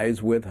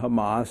ties with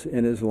Hamas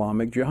and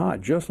Islamic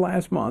Jihad. Just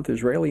last month,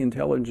 Israeli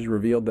intelligence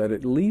revealed that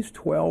at least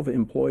 12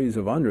 employees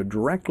of UNRWA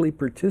directly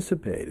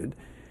participated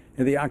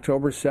in the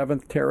October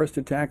 7th terrorist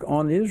attack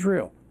on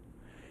Israel.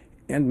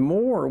 And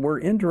more were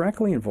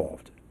indirectly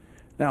involved.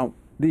 Now,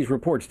 these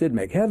reports did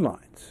make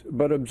headlines,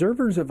 but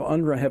observers of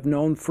UNRWA have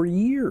known for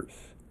years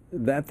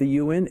that the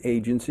UN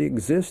agency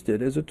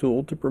existed as a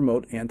tool to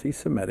promote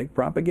anti-Semitic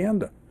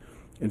propaganda.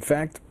 In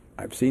fact,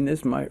 I've seen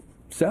this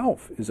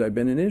myself as I've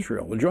been in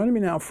Israel. Well, joining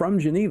me now from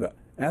Geneva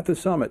at the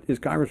summit is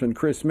Congressman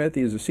Chris Smith.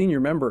 He is a senior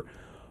member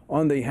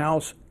on the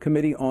House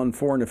Committee on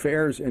Foreign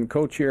Affairs and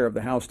co-chair of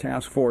the House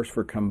Task Force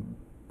for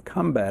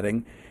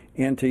Combating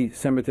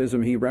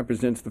Anti-Semitism. He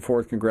represents the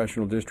 4th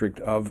Congressional District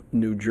of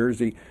New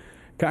Jersey.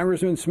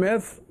 Congressman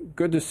Smith,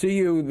 good to see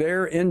you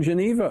there in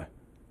Geneva.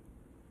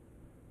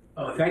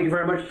 Oh, thank you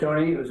very much,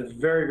 Tony. It was a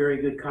very, very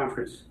good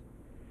conference.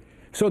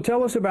 So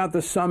tell us about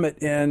the summit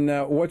and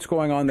what's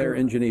going on there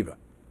in Geneva.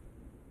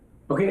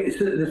 Okay,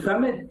 so the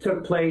summit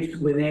took place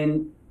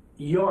within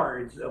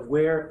yards of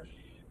where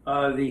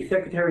the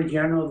Secretary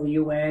General of the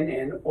UN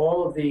and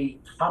all of the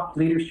top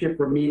leadership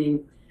were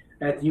meeting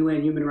at the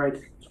UN Human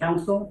Rights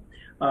Council,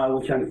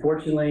 which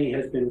unfortunately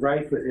has been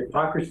rife with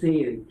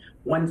hypocrisy and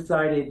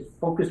one-sided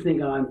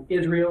focusing on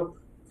Israel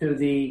to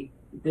the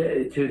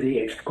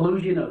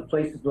exclusion of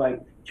places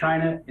like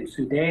China and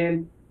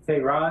Sudan,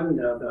 Tehran,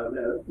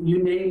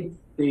 you name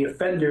the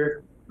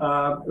offender,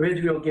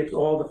 Israel gets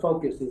all the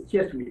focus. It's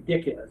just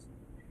ridiculous.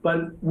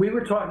 But we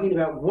were talking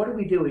about what do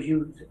we do, as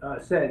you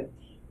said,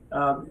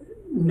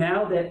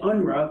 now that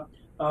UNRWA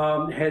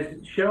has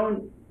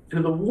shown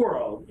to the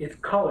world its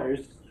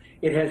colors.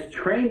 It has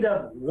trained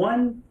up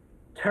one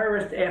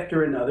terrorist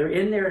after another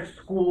in their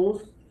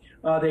schools.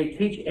 They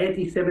teach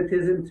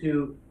anti-Semitism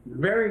to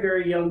very,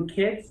 very young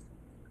kids.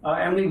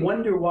 And we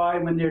wonder why,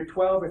 when they're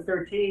 12 or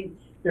 13,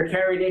 they're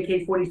carrying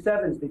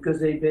AK-47s,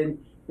 because they've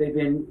they've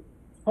been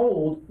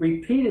told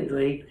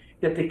repeatedly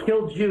that to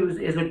kill Jews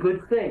is a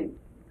good thing.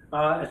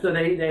 So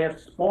they have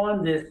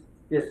spawned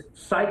this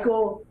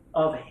cycle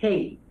of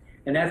hate.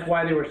 And that's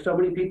why there were so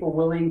many people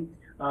willing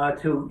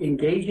to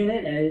engage in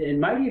it. And it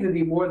might even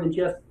be more than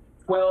just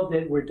 12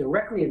 that were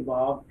directly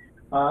involved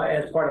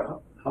as part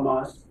of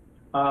Hamas.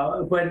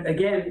 But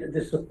again,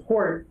 the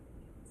support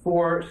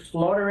for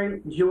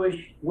slaughtering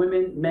Jewish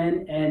women,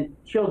 men, and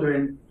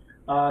children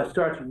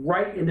starts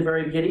right in the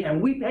very beginning,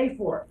 and we pay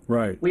for it.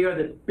 Right. We are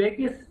the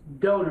biggest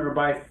donor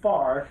by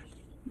far.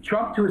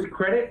 Trump, to his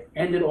credit,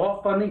 ended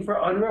all funding for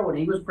UNRWA when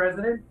he was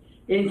president.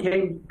 In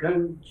came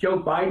Joe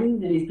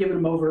Biden, and he's given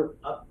him over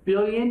 $1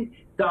 billion,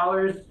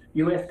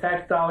 U.S.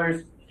 tax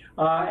dollars,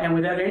 and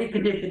without any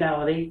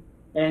conditionality.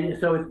 And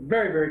so it's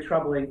very, very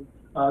troubling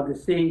to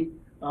see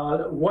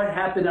what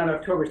happened on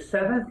October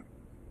 7th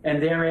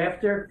and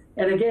thereafter.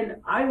 And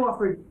again, I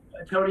offered,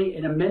 Tony,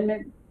 an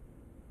amendment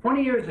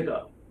 20 years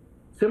ago,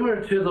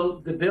 similar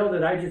to the bill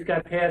that I just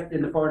got passed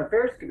in the Foreign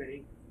Affairs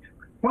Committee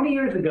 20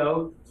 years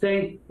ago,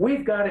 saying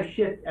we've got to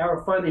shift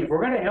our funding. If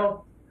we're going to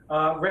help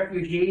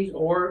refugees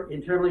or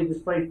internally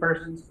displaced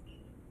persons,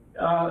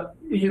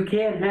 you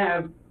can't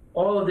have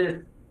all of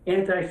this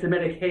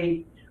anti-Semitic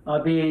hate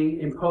being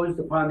imposed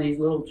upon these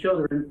little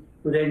children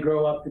who then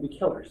grow up to be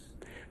killers.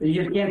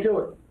 You just can't do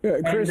it.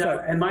 Yeah, Chris,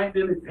 and my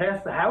amendment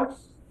passed the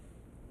House,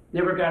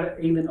 never got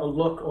even a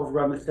look over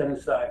on the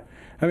Senate side.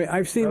 I mean,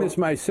 I've seen this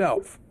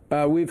myself.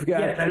 We've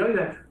got, yes, I know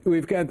that.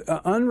 We've got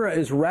UNRWA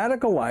is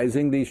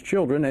radicalizing these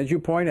children, as you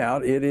point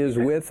out. It is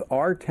with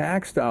our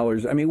tax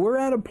dollars. I mean, we're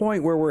at a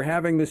point where we're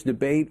having this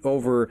debate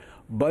over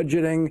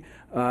budgeting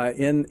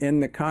in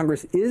the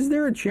Congress. Is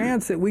there a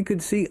chance that we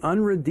could see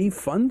UNRWA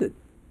defunded?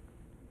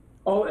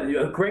 Oh,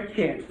 a great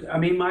chance. I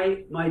mean,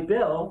 my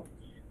bill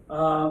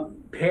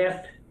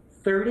passed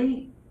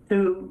 30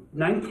 to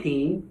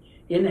 19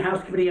 in the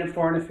House Committee on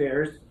Foreign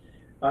Affairs.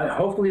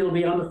 Hopefully, it'll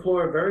be on the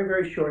floor very,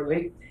 very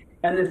shortly.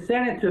 And the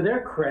Senate, to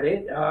their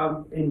credit,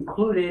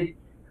 included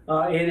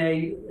in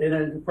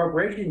an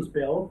appropriations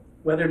bill.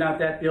 Whether or not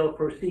that bill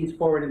proceeds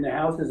forward in the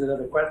House is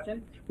another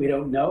question. We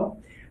don't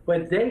know.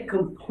 But they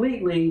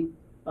completely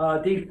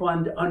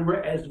defund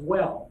UNRWA as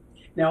well.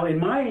 Now, in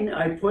mine,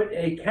 I put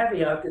a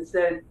caveat that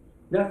said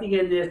nothing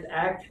in this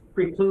act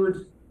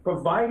precludes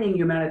providing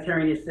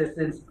humanitarian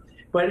assistance,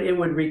 but it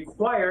would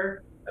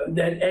require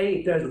that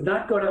it does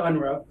not go to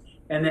UNRWA,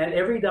 and that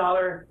every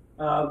dollar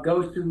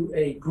goes to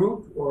a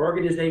group or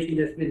organization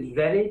that's been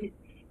vetted,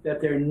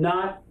 that they're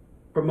not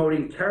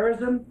promoting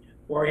terrorism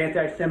or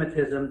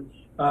anti-Semitism,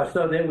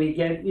 so that we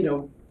get,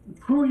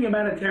 true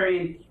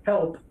humanitarian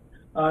help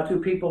to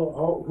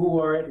people who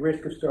are at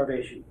risk of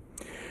starvation.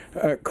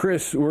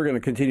 Chris, we're going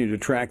to continue to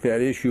track that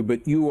issue,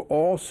 but you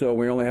also,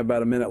 we only have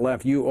about a minute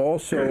left, you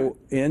also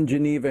in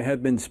Geneva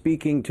have been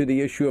speaking to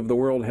the issue of the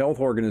World Health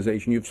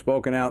Organization. You've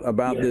spoken out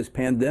about this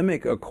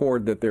pandemic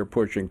accord that they're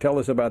pushing. Tell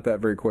us about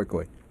that very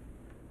quickly.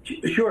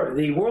 Sure.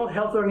 The World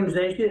Health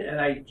Organization, and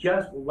I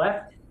just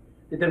left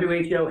the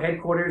WHO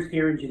headquarters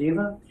here in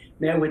Geneva,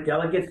 met with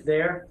delegates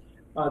there.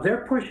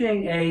 They're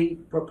pushing a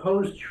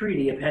proposed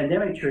treaty, a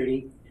pandemic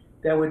treaty,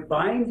 that would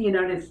bind the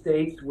United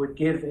States, would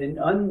give an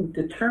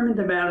undetermined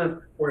amount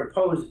of, or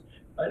impose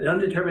an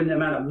undetermined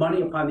amount of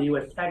money upon the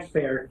U.S.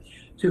 taxpayer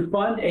to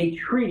fund a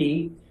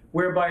treaty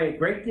whereby a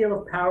great deal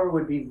of power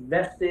would be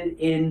vested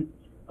in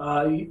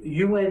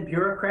UN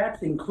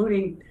bureaucrats,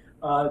 including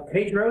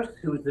Tedros,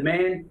 who is the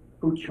man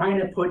who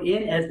China put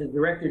in as the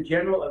Director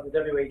General of the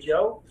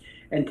WHO.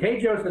 And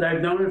Tedros, that I've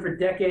known him for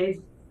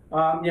decades,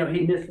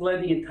 he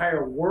misled the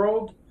entire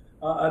world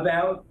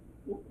about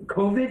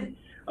COVID.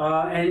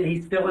 And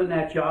he's still in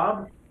that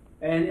job,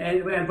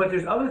 but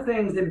there's other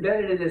things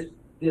embedded in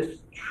this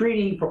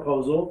treaty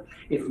proposal.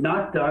 It's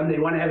not done. They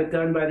want to have it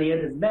done by the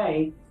end of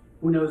May.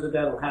 Who knows if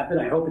that'll happen?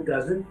 I hope it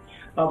doesn't.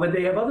 But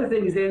they have other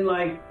things in,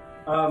 like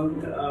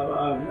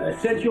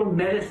essential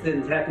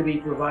medicines have to be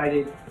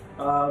provided,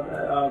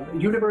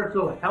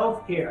 universal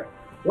health care.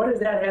 What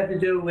does that have to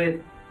do with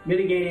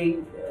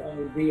mitigating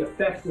the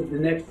effects of the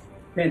next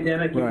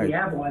pandemic if we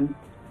have one?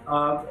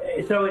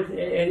 So it's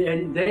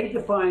and they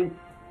define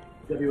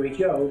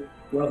WHO,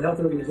 World Health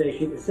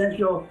Organization,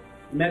 essential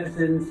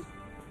medicines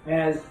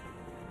as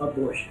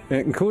abortion.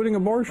 Including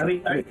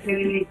abortion? I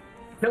mean,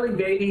 killing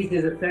babies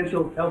is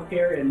essential health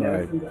care and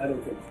medicines. I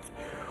don't think.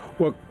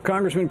 Well,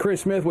 Congressman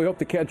Chris Smith, we hope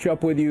to catch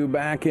up with you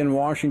back in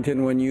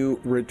Washington when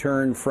you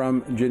return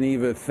from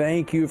Geneva.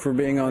 Thank you for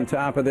being on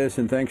top of this,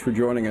 and thanks for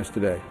joining us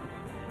today.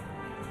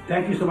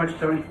 Thank you so much,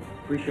 Tony.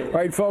 Appreciate it. All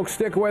right, folks,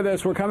 stick with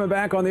us. We're coming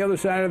back on the other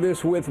side of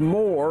this with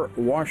more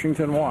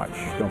Washington Watch.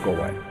 Don't go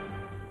away.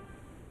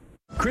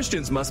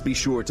 Christians must be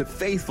sure to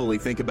faithfully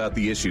think about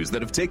the issues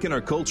that have taken our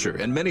culture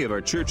and many of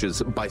our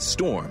churches by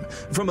storm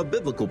from a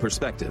biblical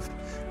perspective.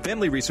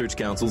 Family Research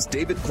Council's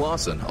David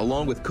Clausen,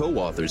 along with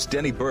co-authors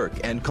Denny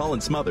Burke and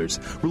Colin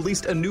Smothers,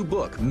 released a new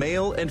book,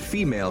 Male and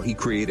Female, He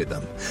Created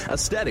Them, a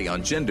study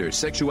on gender,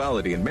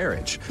 sexuality, and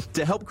marriage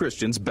to help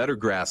Christians better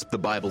grasp the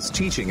Bible's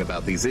teaching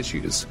about these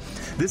issues.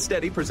 This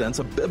study presents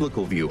a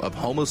biblical view of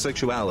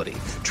homosexuality,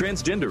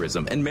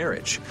 transgenderism, and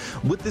marriage.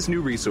 With this new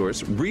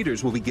resource,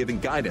 readers will be given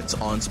guidance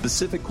on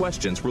specific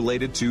questions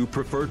related to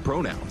preferred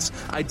pronouns,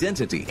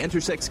 identity,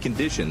 intersex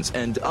conditions,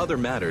 and other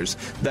matters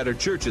that our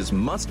churches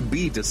must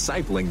be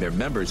discipling their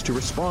members to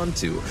respond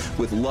to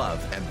with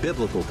love and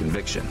biblical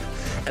conviction.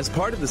 As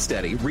part of the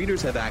study,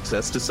 readers have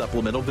access to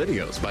supplemental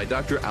videos by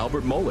Dr.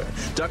 Albert Mohler,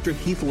 Dr.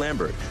 Heath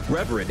Lambert,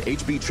 Reverend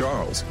H.B.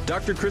 Charles,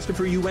 Dr.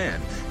 Christopher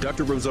Yuan,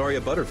 Dr. Rosaria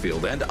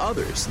Butterfield, and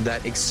others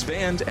that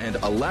expand and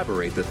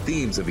elaborate the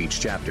themes of each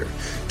chapter.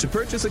 To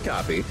purchase a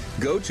copy,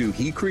 go to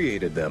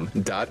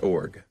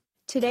hecreatedthem.org.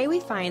 Today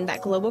we find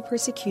that global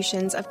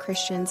persecutions of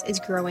Christians is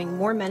growing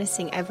more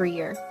menacing every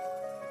year.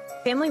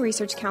 Family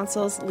Research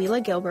Council's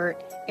Leila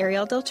Gilbert,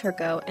 Ariel Del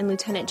Turco, and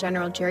Lieutenant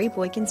General Jerry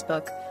Boykin's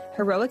book,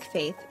 Heroic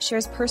Faith,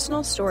 shares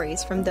personal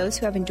stories from those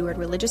who have endured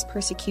religious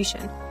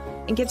persecution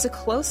and gives a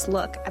close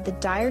look at the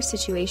dire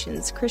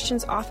situations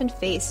Christians often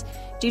face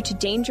due to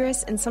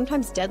dangerous and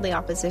sometimes deadly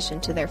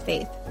opposition to their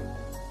faith.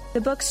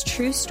 The book's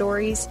true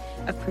stories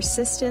of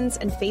persistence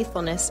and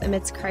faithfulness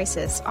amidst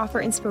crisis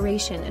offer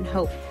inspiration and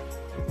hope.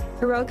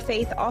 Heroic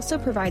Faith also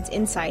provides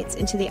insights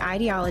into the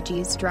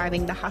ideologies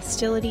driving the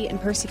hostility and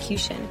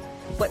persecution,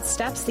 what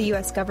steps the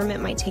U.S.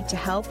 government might take to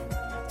help,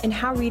 and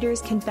how readers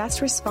can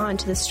best respond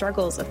to the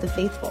struggles of the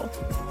faithful.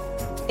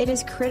 It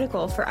is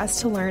critical for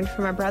us to learn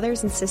from our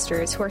brothers and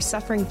sisters who are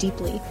suffering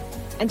deeply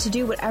and to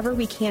do whatever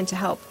we can to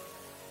help.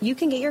 You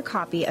can get your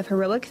copy of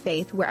Heroic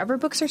Faith wherever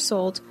books are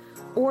sold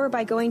or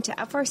by going to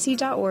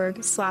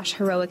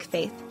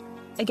frc.org/heroicfaith.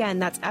 Again,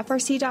 that's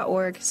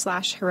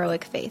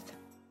frc.org/heroicfaith.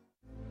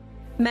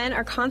 Men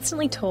are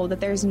constantly told that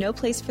there is no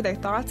place for their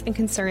thoughts and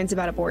concerns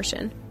about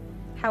abortion.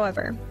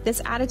 However,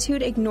 this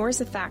attitude ignores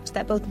the fact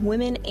that both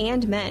women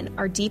and men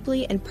are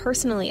deeply and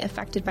personally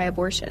affected by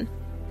abortion.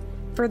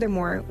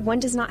 Furthermore,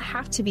 one does not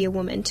have to be a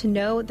woman to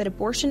know that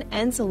abortion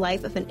ends the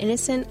life of an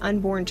innocent,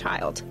 unborn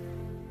child.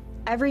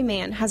 Every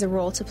man has a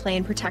role to play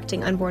in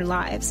protecting unborn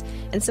lives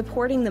and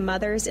supporting the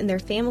mothers in their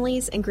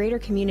families and greater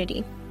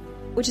community,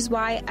 which is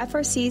why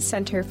FRC's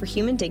Center for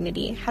Human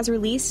Dignity has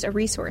released a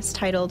resource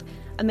titled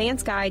A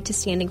Man's Guide to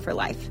Standing for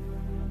Life.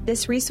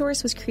 This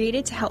resource was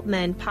created to help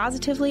men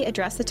positively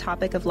address the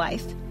topic of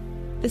life.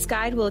 This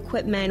guide will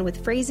equip men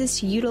with phrases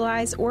to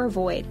utilize or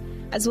avoid,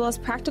 as well as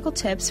practical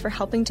tips for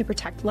helping to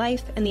protect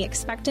life and the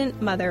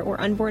expectant mother or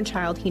unborn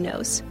child he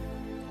knows.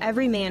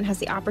 Every man has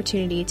the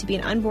opportunity to be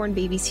an unborn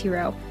baby's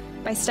hero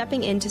by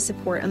stepping in to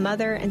support a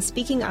mother and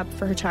speaking up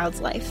for her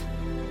child's life.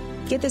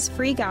 Get this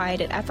free guide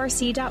at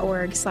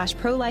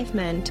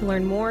frc.org/prolifemen to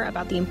learn more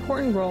about the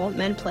important role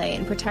men play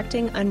in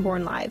protecting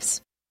unborn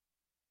lives.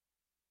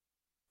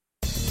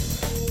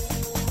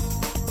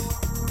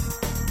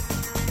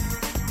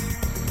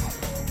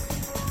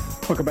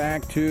 Welcome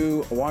back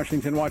to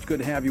Washington Watch. Good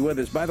to have you with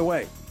us. By the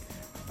way,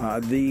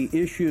 the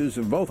issues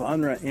of both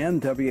UNRWA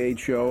and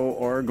WHO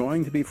are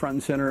going to be front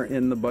and center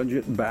in the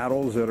budget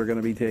battles that are going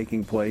to be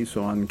taking place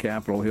on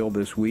Capitol Hill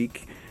this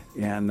week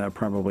and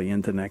probably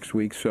into next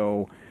week.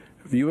 So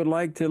if you would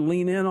like to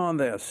lean in on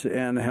this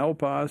and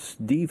help us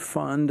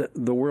defund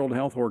the World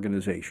Health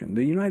Organization,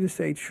 the United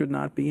States should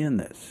not be in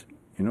this.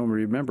 You know,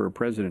 remember,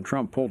 President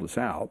Trump pulled us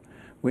out.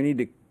 We need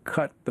to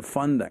cut the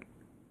funding.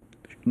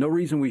 No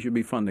reason we should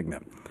be funding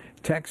them.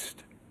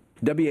 Text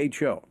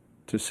WHO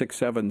to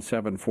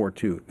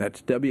 67742.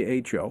 That's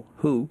WHO,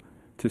 WHO,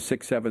 to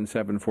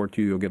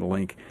 67742. You'll get a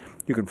link.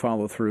 You can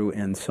follow through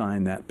and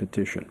sign that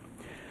petition.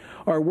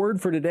 Our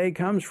word for today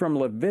comes from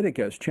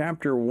Leviticus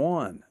chapter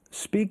 1.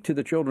 Speak to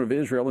the children of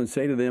Israel and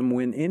say to them,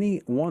 when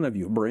any one of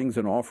you brings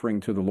an offering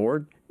to the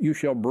Lord, you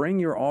shall bring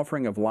your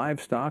offering of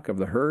livestock, of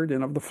the herd,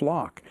 and of the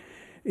flock.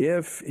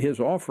 If his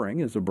offering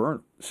is a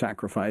burnt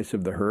sacrifice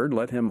of the herd,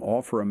 let him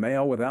offer a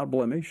male without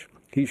blemish.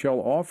 He shall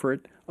offer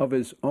it of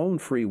his own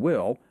free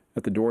will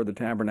at the door of the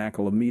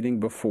tabernacle of meeting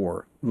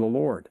before the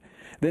Lord.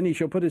 Then he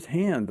shall put his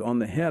hand on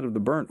the head of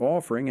the burnt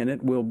offering, and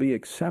it will be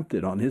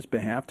accepted on his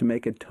behalf to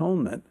make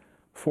atonement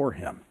for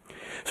him.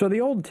 So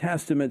the Old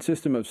Testament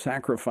system of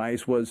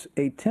sacrifice was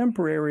a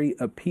temporary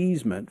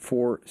appeasement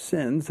for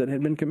sins that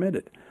had been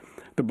committed.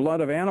 The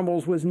blood of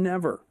animals was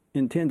never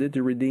intended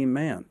to redeem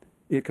man.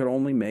 It could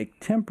only make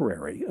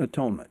temporary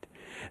atonement.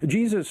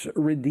 Jesus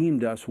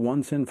redeemed us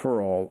once and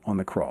for all on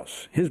the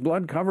cross. His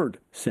blood covered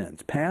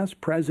sins, past,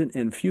 present,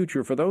 and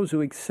future, for those who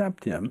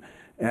accept him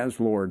as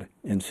Lord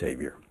and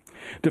Savior.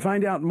 To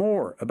find out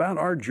more about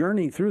our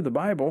journey through the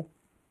Bible,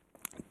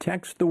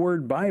 text the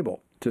word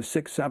Bible to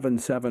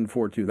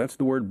 67742. That's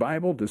the word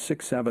Bible to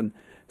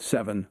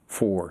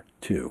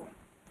 67742.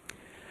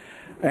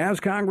 As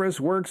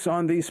Congress works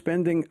on these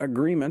spending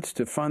agreements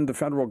to fund the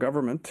federal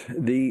government,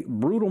 the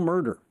brutal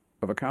murder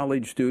of a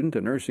college student,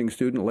 a nursing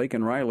student,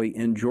 Laken Riley,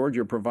 in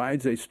Georgia,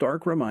 provides a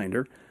stark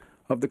reminder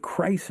of the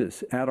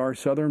crisis at our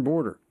southern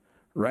border,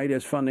 right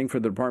as funding for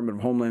the Department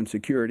of Homeland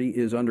Security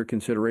is under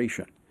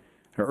consideration.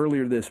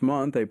 Earlier this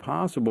month, a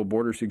possible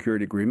border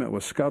security agreement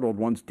was scuttled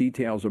once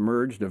details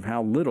emerged of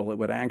how little it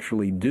would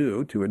actually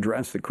do to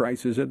address the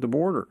crisis at the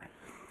border.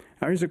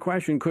 Now, here's a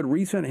question. Could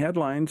recent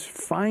headlines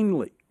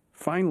finally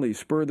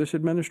spur this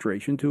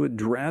administration to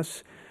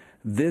address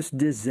this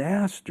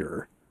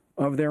disaster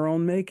of their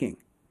own making?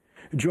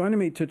 Joining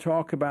me to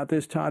talk about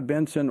this, Todd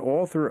Bensman,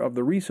 author of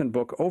the recent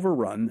book,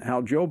 Overrun,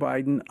 How Joe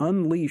Biden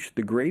Unleashed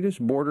the Greatest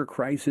Border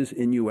Crisis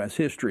in U.S.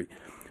 History.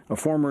 A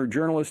former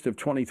journalist of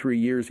 23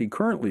 years, he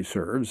currently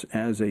serves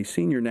as a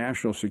senior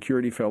national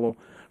security fellow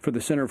for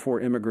the Center for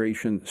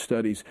Immigration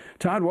Studies.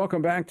 Todd,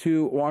 welcome back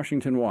to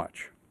Washington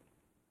Watch.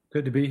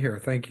 Good to be here.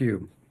 Thank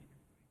you.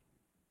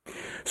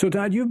 So,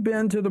 Todd, you've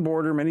been to the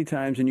border many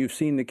times and you've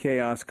seen the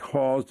chaos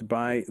caused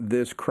by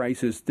this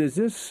crisis. Does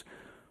this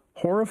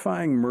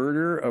horrifying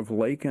murder of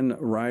Laken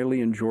Riley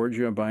in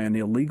Georgia by an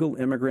illegal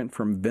immigrant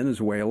from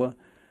Venezuela,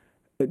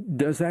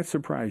 does that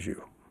surprise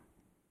you?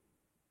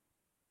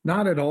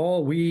 Not at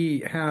all. We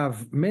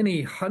have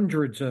many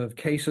hundreds of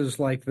cases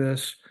like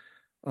this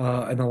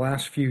in the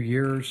last few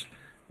years.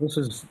 This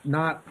is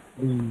not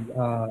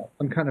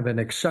some kind of an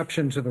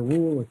exception to the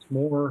rule. It's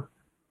more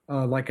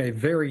like a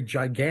very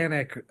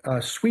gigantic,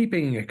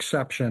 sweeping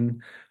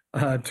exception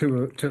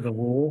to the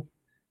rule.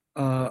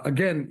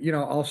 Again,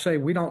 I'll say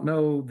we don't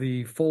know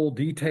the full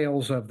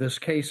details of this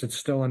case. It's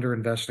still under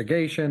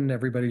investigation.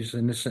 Everybody's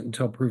innocent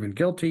until proven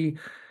guilty.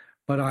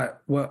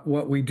 But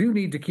what we do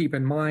need to keep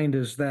in mind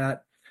is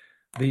that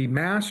the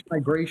mass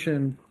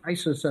migration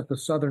crisis at the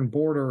southern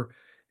border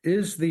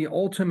is the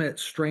ultimate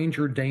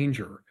stranger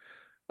danger.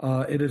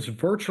 It is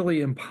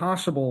virtually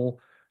impossible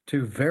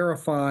to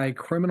verify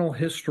criminal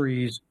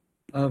histories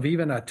of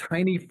even a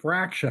tiny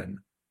fraction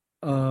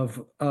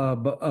of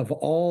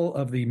all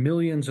of the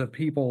millions of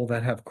people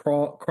that have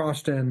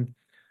crossed in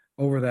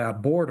over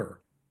that border.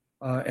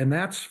 And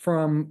that's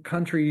from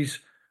countries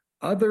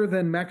other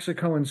than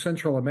Mexico and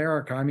Central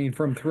America. I mean,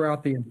 from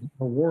throughout the entire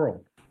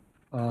world.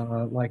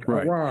 Like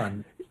right.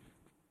 Iran,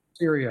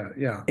 Syria,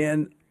 yeah.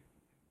 And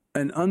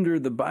under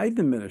the Biden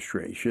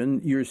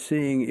administration, you're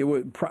seeing it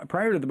was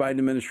prior to the Biden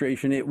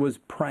administration, it was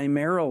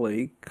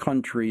primarily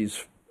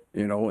countries,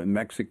 in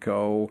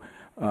Mexico,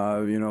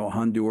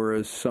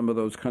 Honduras, some of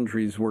those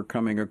countries were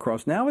coming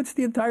across. Now it's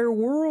the entire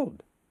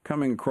world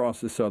coming across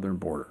the southern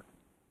border.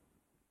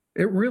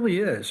 It really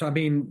is. I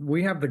mean,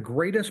 we have the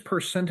greatest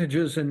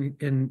percentages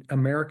in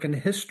American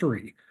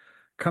history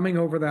coming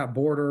over that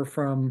border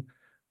from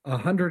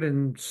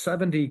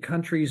 170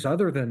 countries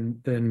other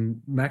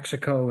than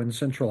Mexico and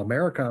Central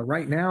America.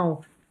 Right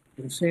now,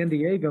 in San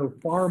Diego,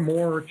 far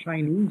more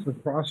Chinese are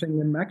crossing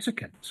than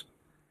Mexicans.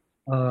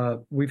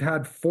 We've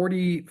had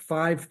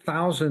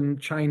 45,000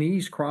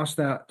 Chinese cross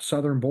that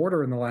southern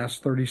border in the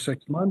last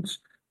 36 months,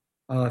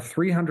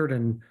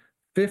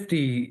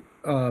 350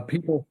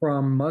 people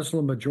from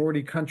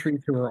Muslim-majority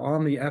countries who are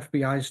on the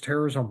FBI's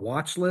terrorism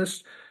watch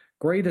list,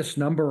 greatest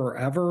number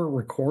ever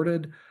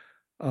recorded.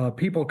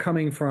 People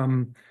coming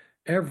from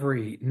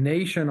every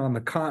nation on the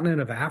continent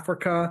of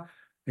Africa,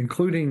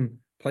 including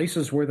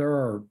places where there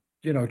are,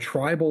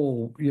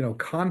 tribal,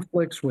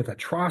 conflicts with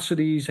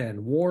atrocities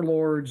and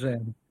warlords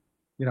and,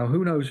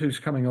 who knows who's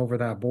coming over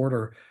that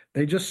border.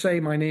 They just say,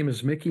 my name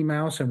is Mickey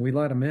Mouse, and we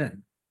let them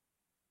in.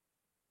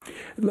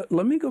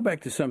 Let me go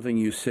back to something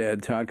you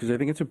said, Todd, because I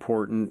think it's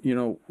important.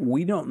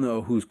 We don't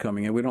know who's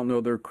coming in. We don't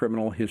know their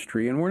criminal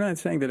history. And we're not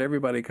saying that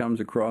everybody comes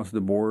across the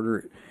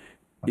border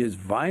is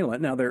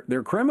violent. Now,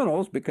 they're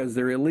criminals because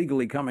they're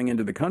illegally coming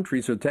into the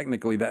country, so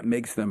technically that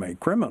makes them a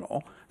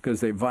criminal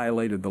because they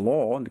violated the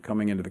law and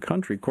coming into the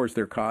country. Of course,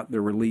 they're caught,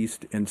 they're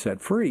released, and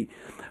set free.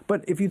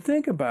 But if you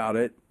think about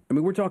it, I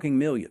mean, we're talking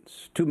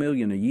millions, 2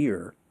 million a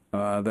year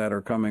that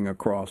are coming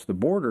across the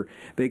border.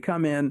 They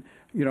come in,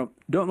 don't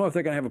know if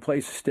they're going to have a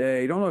place to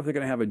stay, don't know if they're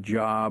going to have a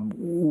job.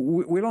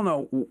 We don't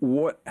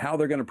know how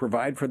they're going to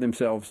provide for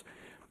themselves.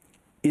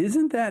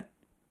 Isn't that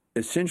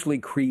essentially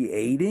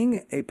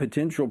creating a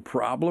potential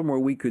problem where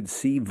we could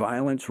see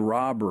violence,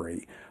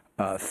 robbery,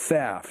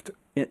 theft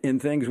in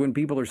things when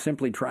people are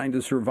simply trying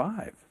to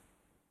survive?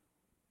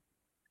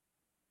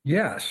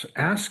 Yes.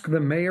 Ask the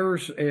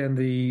mayors and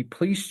the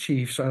police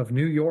chiefs of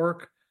New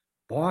York,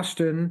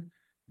 Boston,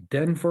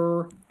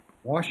 Denver,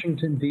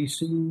 Washington,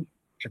 D.C.,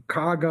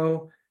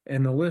 Chicago,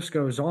 and the list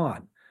goes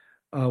on.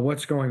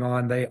 What's going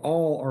on? They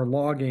all are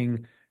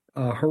logging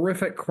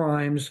horrific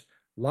crimes,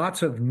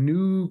 lots of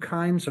new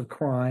kinds of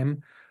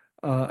crime,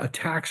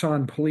 attacks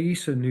on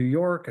police in New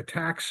York,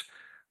 attacks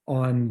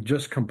on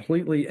just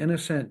completely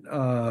innocent,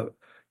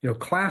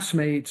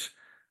 classmates,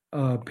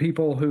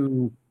 people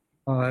who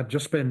have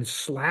just been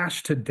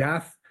slashed to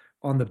death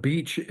on the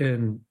beach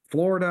in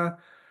Florida,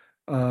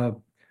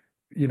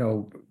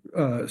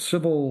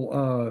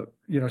 civil,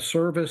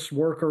 service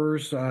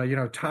workers,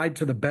 tied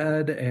to the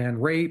bed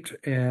and raped,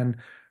 and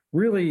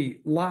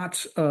really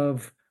lots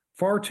of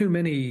far too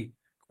many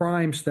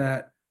crimes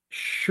that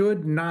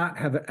should not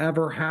have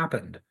ever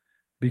happened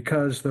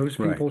because those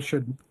people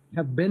should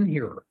have been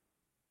here.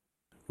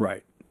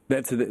 Right.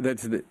 That's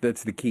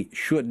the key.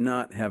 Should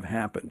not have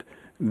happened.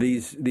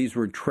 These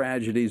were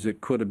tragedies that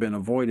could have been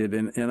avoided.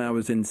 And I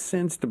was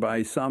incensed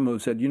by some who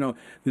said,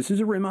 this is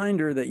a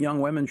reminder that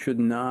young women should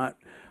not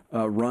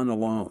run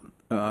alone,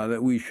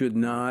 that we should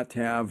not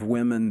have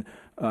women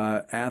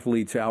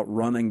athletes out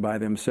running by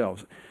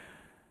themselves.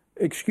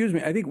 Excuse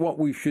me, I think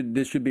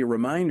this should be a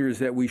reminder is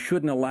that we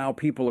shouldn't allow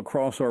people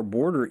across our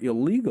border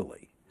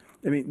illegally.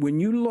 I mean, when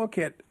you look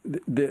at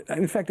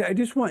in fact, I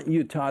just want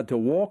you, Todd, to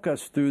walk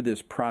us through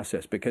this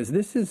process, because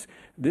this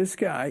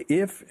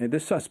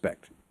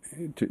suspect,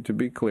 to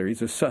be clear,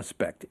 he's a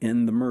suspect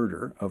in the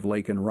murder of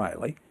Laken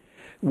Riley,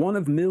 one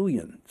of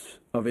millions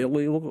of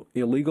illegal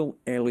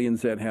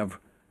aliens that have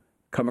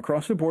come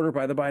across the border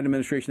by the Biden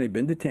administration. They've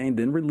been detained,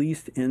 then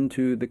released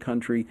into the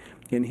country.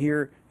 And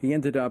here he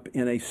ended up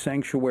in a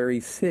sanctuary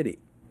city,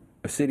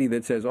 a city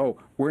that says,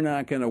 we're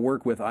not going to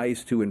work with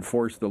ICE to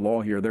enforce the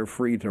law here. They're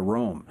free to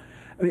roam.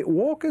 I mean,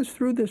 walk us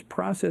through this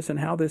process and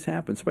how this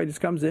happens. Somebody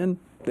just comes in,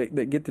 they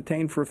get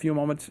detained for a few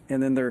moments,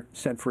 and then they're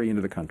set free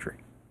into the country.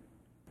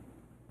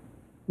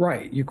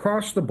 Right. You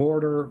cross the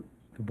border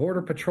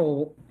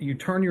patrol, you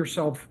turn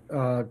yourself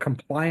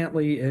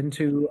compliantly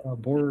into a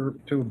border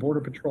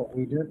patrol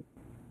agent.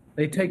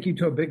 They take you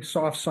to a big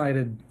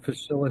soft-sided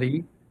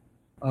facility.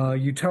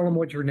 You tell them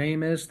what your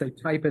name is. They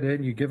type it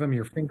in. You give them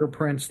your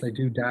fingerprints. They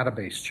do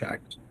database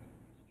checks.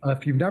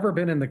 If you've never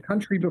been in the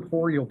country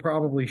before, you'll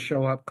probably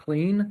show up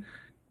clean.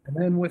 And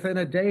then within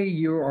a day,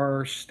 you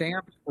are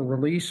stamped for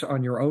release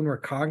on your own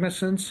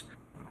recognizance,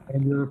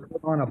 and you're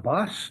put on a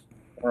bus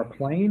or a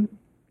plane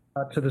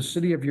to the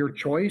city of your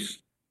choice.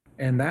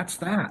 And that's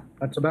that.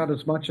 That's about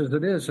as much as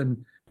it is.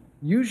 And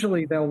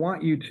usually they'll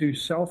want you to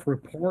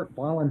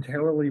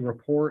voluntarily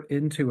report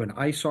into an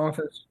ICE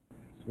office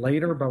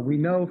later. But we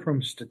know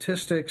from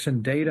statistics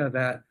and data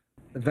that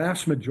the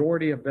vast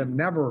majority of them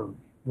never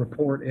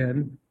report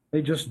in.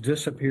 They just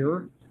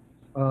disappear,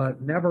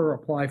 never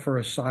apply for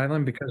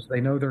asylum because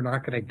they know they're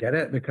not going to get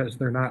it because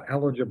they're not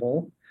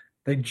eligible.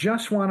 They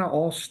just want to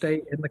all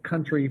stay in the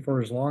country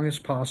for as long as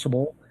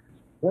possible,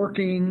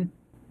 working,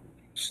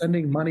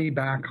 sending money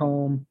back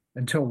home,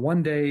 until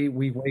one day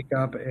we wake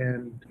up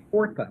and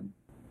deport them.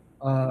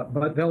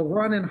 But they'll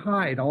run and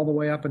hide all the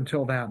way up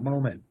until that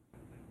moment.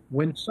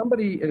 When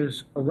somebody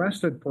is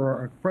arrested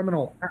for a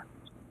criminal act,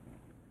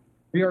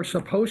 we are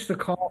supposed to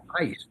call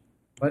ICE.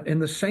 But in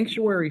the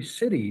sanctuary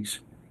cities,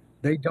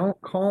 they don't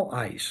call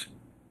ICE.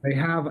 They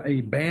have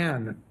a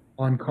ban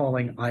on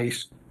calling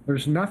ICE.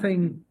 There's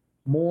nothing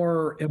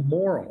more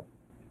immoral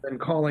than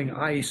calling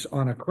ICE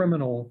on a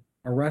criminal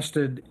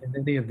arrested in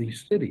any of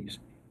these cities.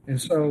 And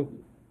so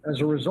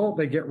as a result,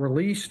 they get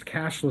released,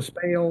 cashless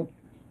bail.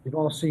 We've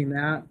all seen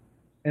that.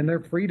 And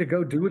they're free to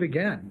go do it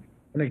again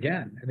and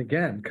again and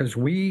again because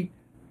we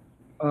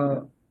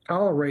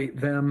tolerate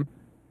them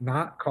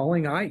not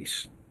calling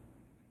ICE.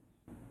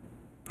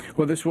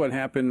 Well, this is what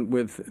happened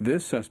with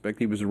this suspect.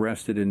 He was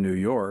arrested in New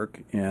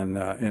York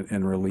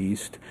and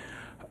released.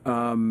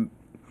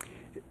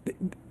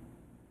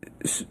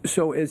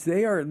 So as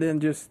they are then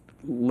just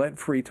let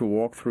free to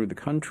walk through the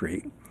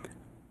country,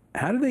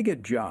 how do they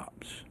get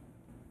jobs?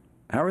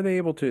 How are they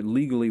able to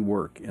legally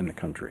work in the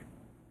country?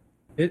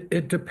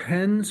 It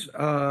depends.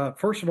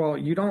 First of all,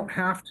 you don't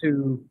have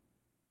to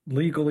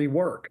legally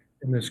work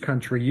in this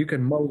country. You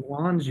can mow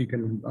lawns. You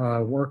can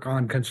work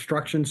on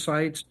construction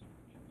sites.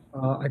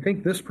 I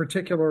think this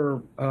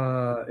particular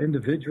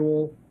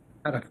individual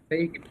had a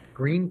fake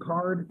green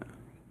card.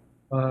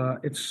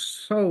 It's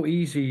so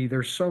easy.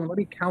 Let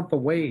me count the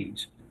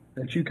ways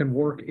that you can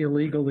work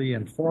illegally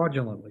and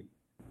fraudulently.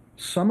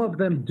 Some of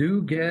them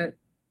do get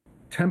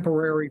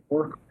temporary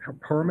work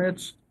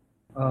permits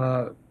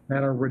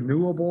that are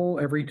renewable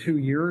every 2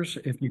 years.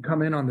 If you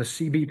come in on the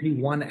CBP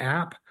One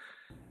app,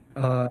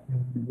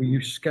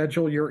 you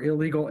schedule your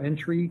illegal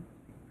entry,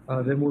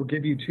 then we'll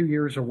give you 2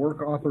 years of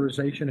work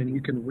authorization, and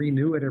you can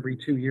renew it every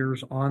 2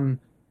 years online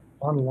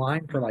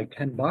for like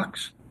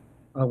 $10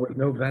 with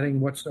no vetting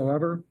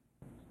whatsoever.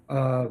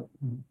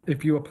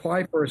 If you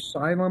apply for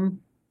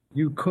asylum,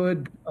 you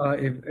could,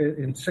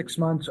 in 6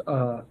 months,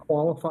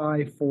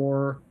 qualify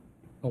for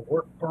a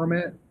work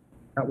permit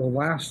that will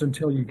last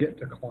until you get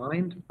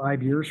declined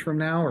 5 years from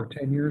now or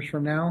 10 years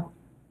from now,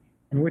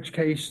 in which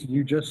case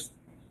you just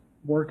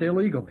work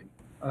illegally.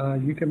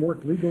 You can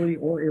work legally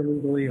or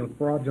illegally or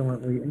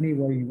fraudulently any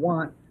way you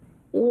want,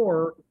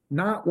 or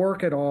not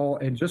work at all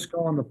and just go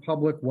on the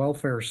public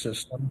welfare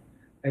system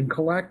and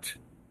collect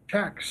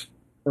checks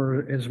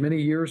for as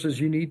many years as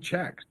you need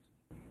checks.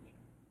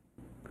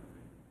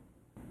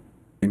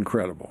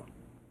 Incredible.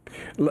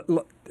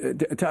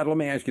 Todd, let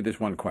me ask you this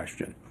one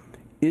question.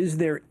 Is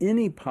there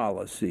any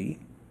policy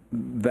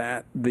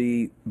that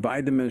the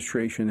Biden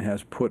administration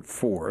has put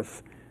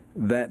forth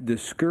that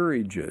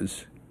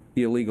discourages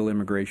illegal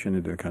immigration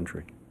into the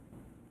country?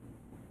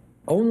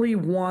 Only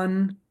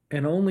one,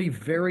 and only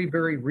very,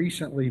 very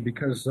recently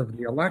because of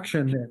the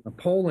election and the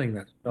polling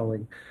that's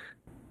going.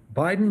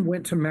 Biden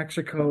went to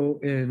Mexico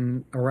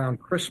in around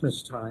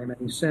Christmas time, and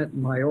he sent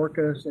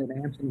Mayorkas and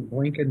Antony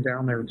Blinken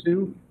down there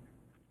too.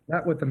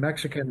 Met with the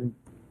Mexican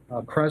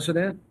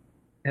president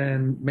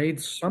and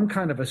made some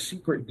kind of a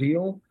secret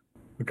deal,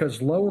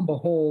 because lo and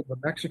behold, the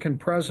Mexican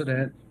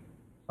president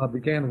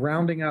began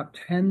rounding up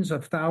tens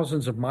of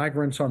thousands of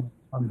migrants on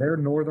their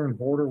northern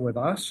border with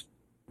us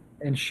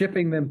and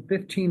shipping them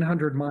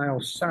 1,500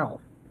 miles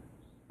south.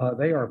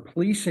 They are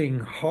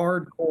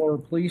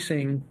hardcore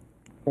policing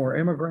for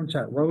immigrants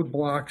at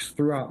roadblocks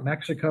throughout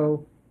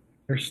Mexico.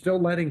 They're still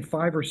letting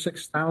 5,000 or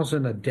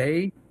 6,000 a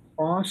day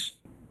cross,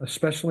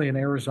 especially in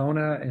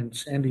Arizona and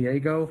San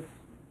Diego.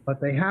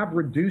 But they have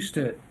reduced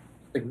it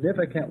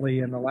significantly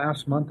in the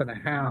last month and a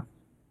half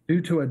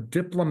due to a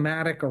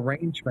diplomatic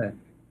arrangement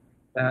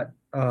that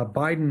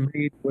Biden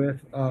made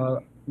with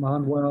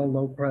Manuel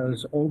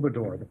López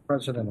Obrador, the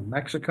president of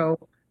Mexico.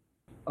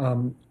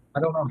 I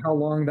don't know how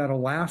long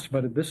that'll last,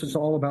 but this is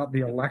all about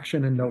the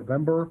election in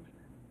November.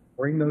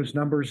 Bring those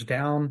numbers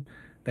down.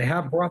 They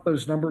have brought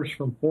those numbers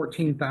from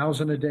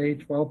 14,000 a day,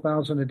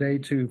 12,000 a day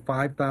to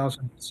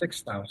 5,000,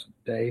 6,000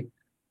 a day,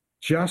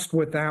 just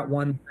with that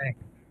one thing,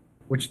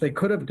 which they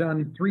could have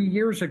done 3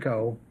 years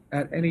ago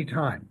at any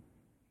time.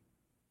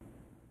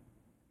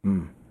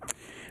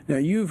 Now,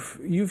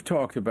 you've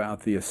talked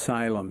about the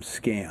asylum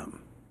scam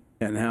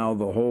and how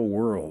the whole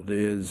world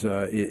is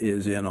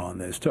in on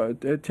this.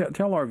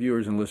 Tell our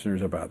viewers and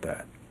listeners about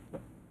that.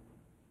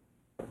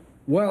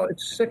 Well,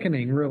 it's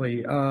sickening,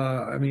 really.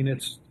 I mean,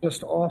 it's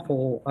just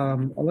awful.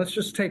 Let's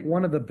just take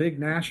one of the big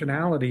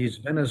nationalities,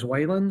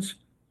 Venezuelans.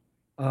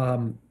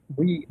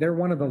 They're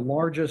one of the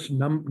largest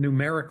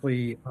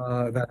numerically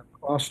that have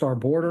crossed our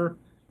border.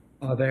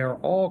 They are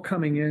all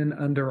coming in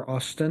under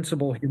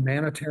ostensible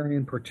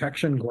humanitarian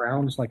protection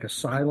grounds like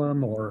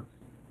asylum or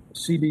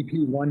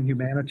CBP 1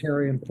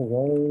 humanitarian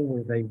parole,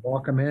 where they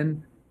walk them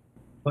in.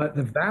 But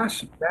the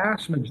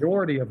vast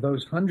majority of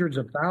those hundreds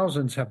of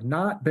thousands have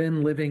not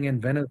been living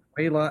in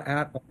Venezuela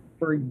at all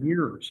for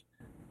years.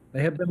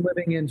 They have been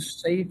living in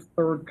safe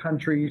third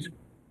countries,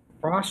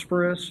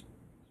 prosperous,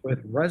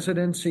 with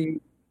residency,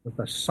 with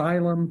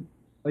asylum,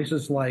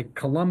 places like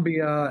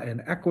Colombia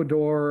and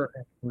Ecuador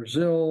and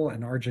Brazil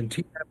and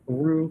Argentina,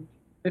 Peru,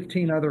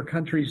 15 other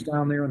countries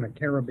down there in the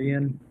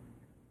Caribbean.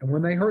 And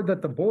when they heard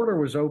that the border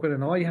was open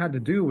and all you had to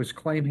do was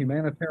claim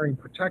humanitarian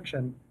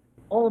protection,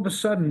 all of a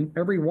sudden,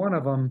 every one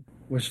of them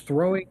was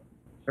throwing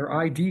their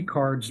ID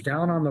cards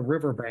down on the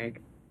riverbank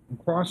and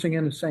crossing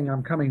in and saying,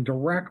 I'm coming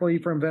directly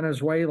from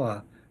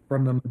Venezuela,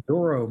 from the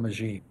Maduro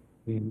regime,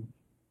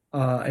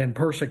 and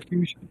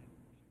persecution.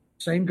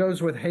 Same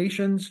goes with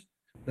Haitians.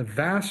 The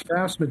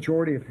vast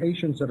majority of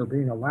Haitians that are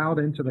being allowed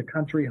into the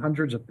country,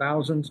 hundreds of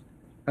thousands,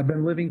 have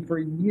been living for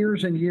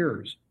years and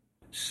years,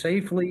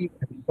 safely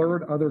in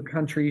third other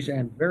countries,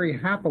 and very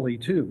happily,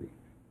 too.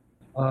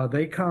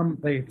 They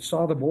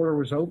saw the border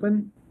was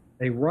open,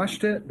 they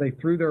rushed it, they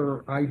threw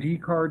their ID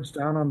cards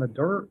down on the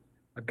dirt.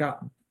 I've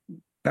got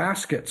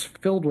baskets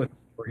filled with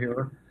over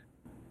here,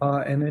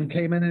 and then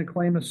came in and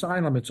claimed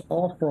asylum. It's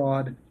all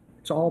fraud.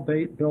 It's all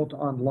built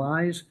on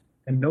lies,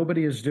 and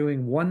nobody is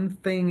doing one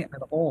thing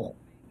at all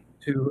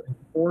to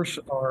enforce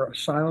our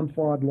asylum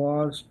fraud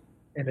laws,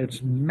 and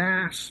it's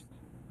mass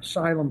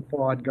asylum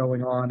fraud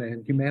going on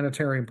and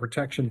humanitarian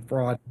protection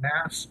fraud,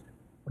 mass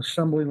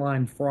assembly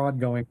line fraud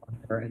going on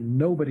there, and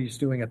nobody's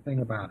doing a thing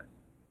about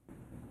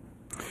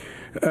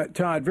it.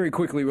 Todd, very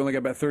quickly, we only got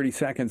about 30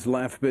 seconds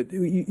left, but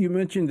you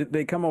mentioned that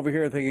they come over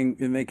here thinking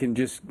and they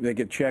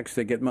get checks,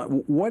 they get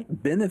money.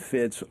 What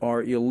benefits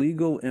are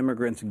illegal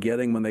immigrants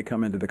getting when they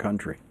come into the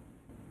country?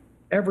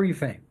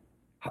 Everything.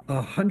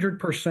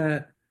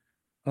 100%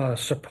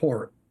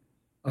 support.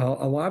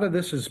 A lot of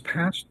this is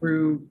passed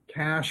through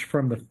cash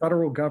from the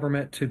federal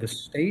government to the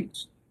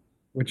states,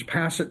 which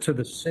pass it to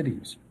the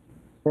cities.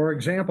 For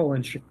example,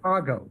 in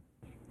Chicago,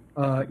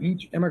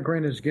 each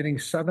immigrant is getting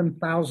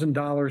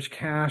 $7,000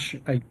 cash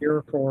a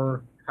year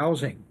for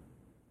housing.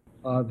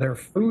 Their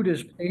food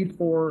is paid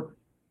for,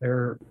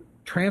 their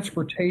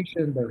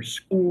transportation, their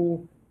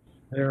school,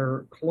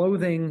 their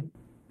clothing,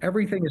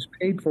 everything is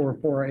paid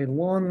for a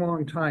long,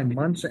 long time,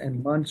 months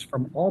and months,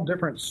 from all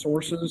different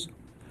sources,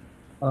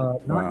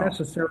 not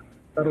necessarily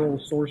federal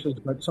sources,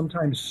 but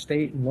sometimes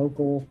state and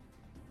local.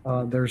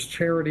 There's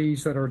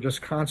charities that are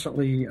just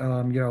constantly,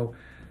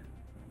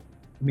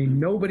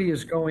 nobody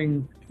is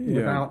going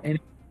without any,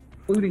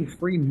 including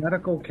free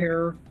medical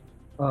care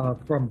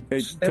from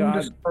STEM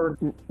to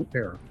third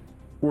care.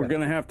 We're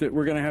going to have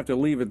to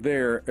leave it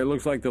there. It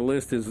looks like the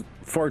list is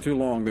far too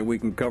long that we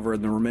can cover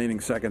in the remaining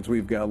seconds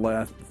we've got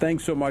left.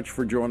 Thanks so much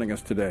for joining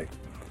us today.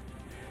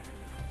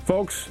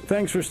 Folks,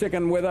 thanks for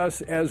sticking with us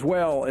as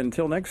well.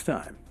 Until next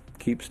time,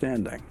 keep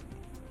standing.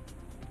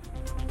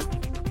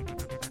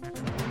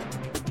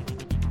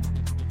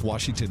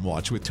 Washington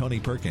Watch with Tony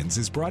Perkins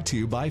is brought to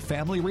you by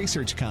Family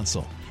Research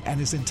Council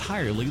and is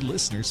entirely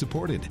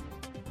listener-supported.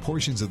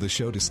 Portions of the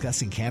show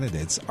discussing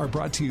candidates are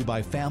brought to you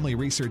by Family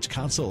Research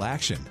Council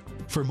Action,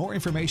 For more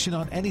information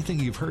on anything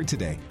you've heard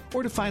today,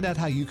 or to find out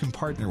how you can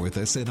partner with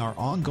us in our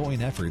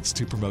ongoing efforts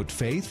to promote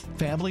faith,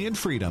 family, and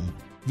freedom,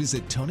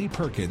 visit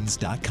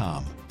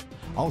TonyPerkins.com.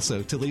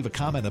 Also, to leave a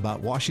comment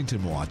about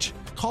Washington Watch,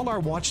 call our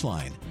watch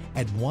line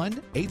at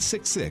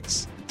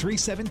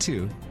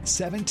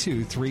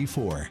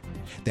 1-866-372-7234.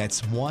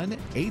 That's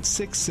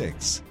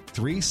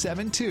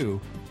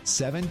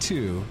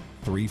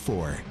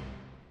 1-866-372-7234.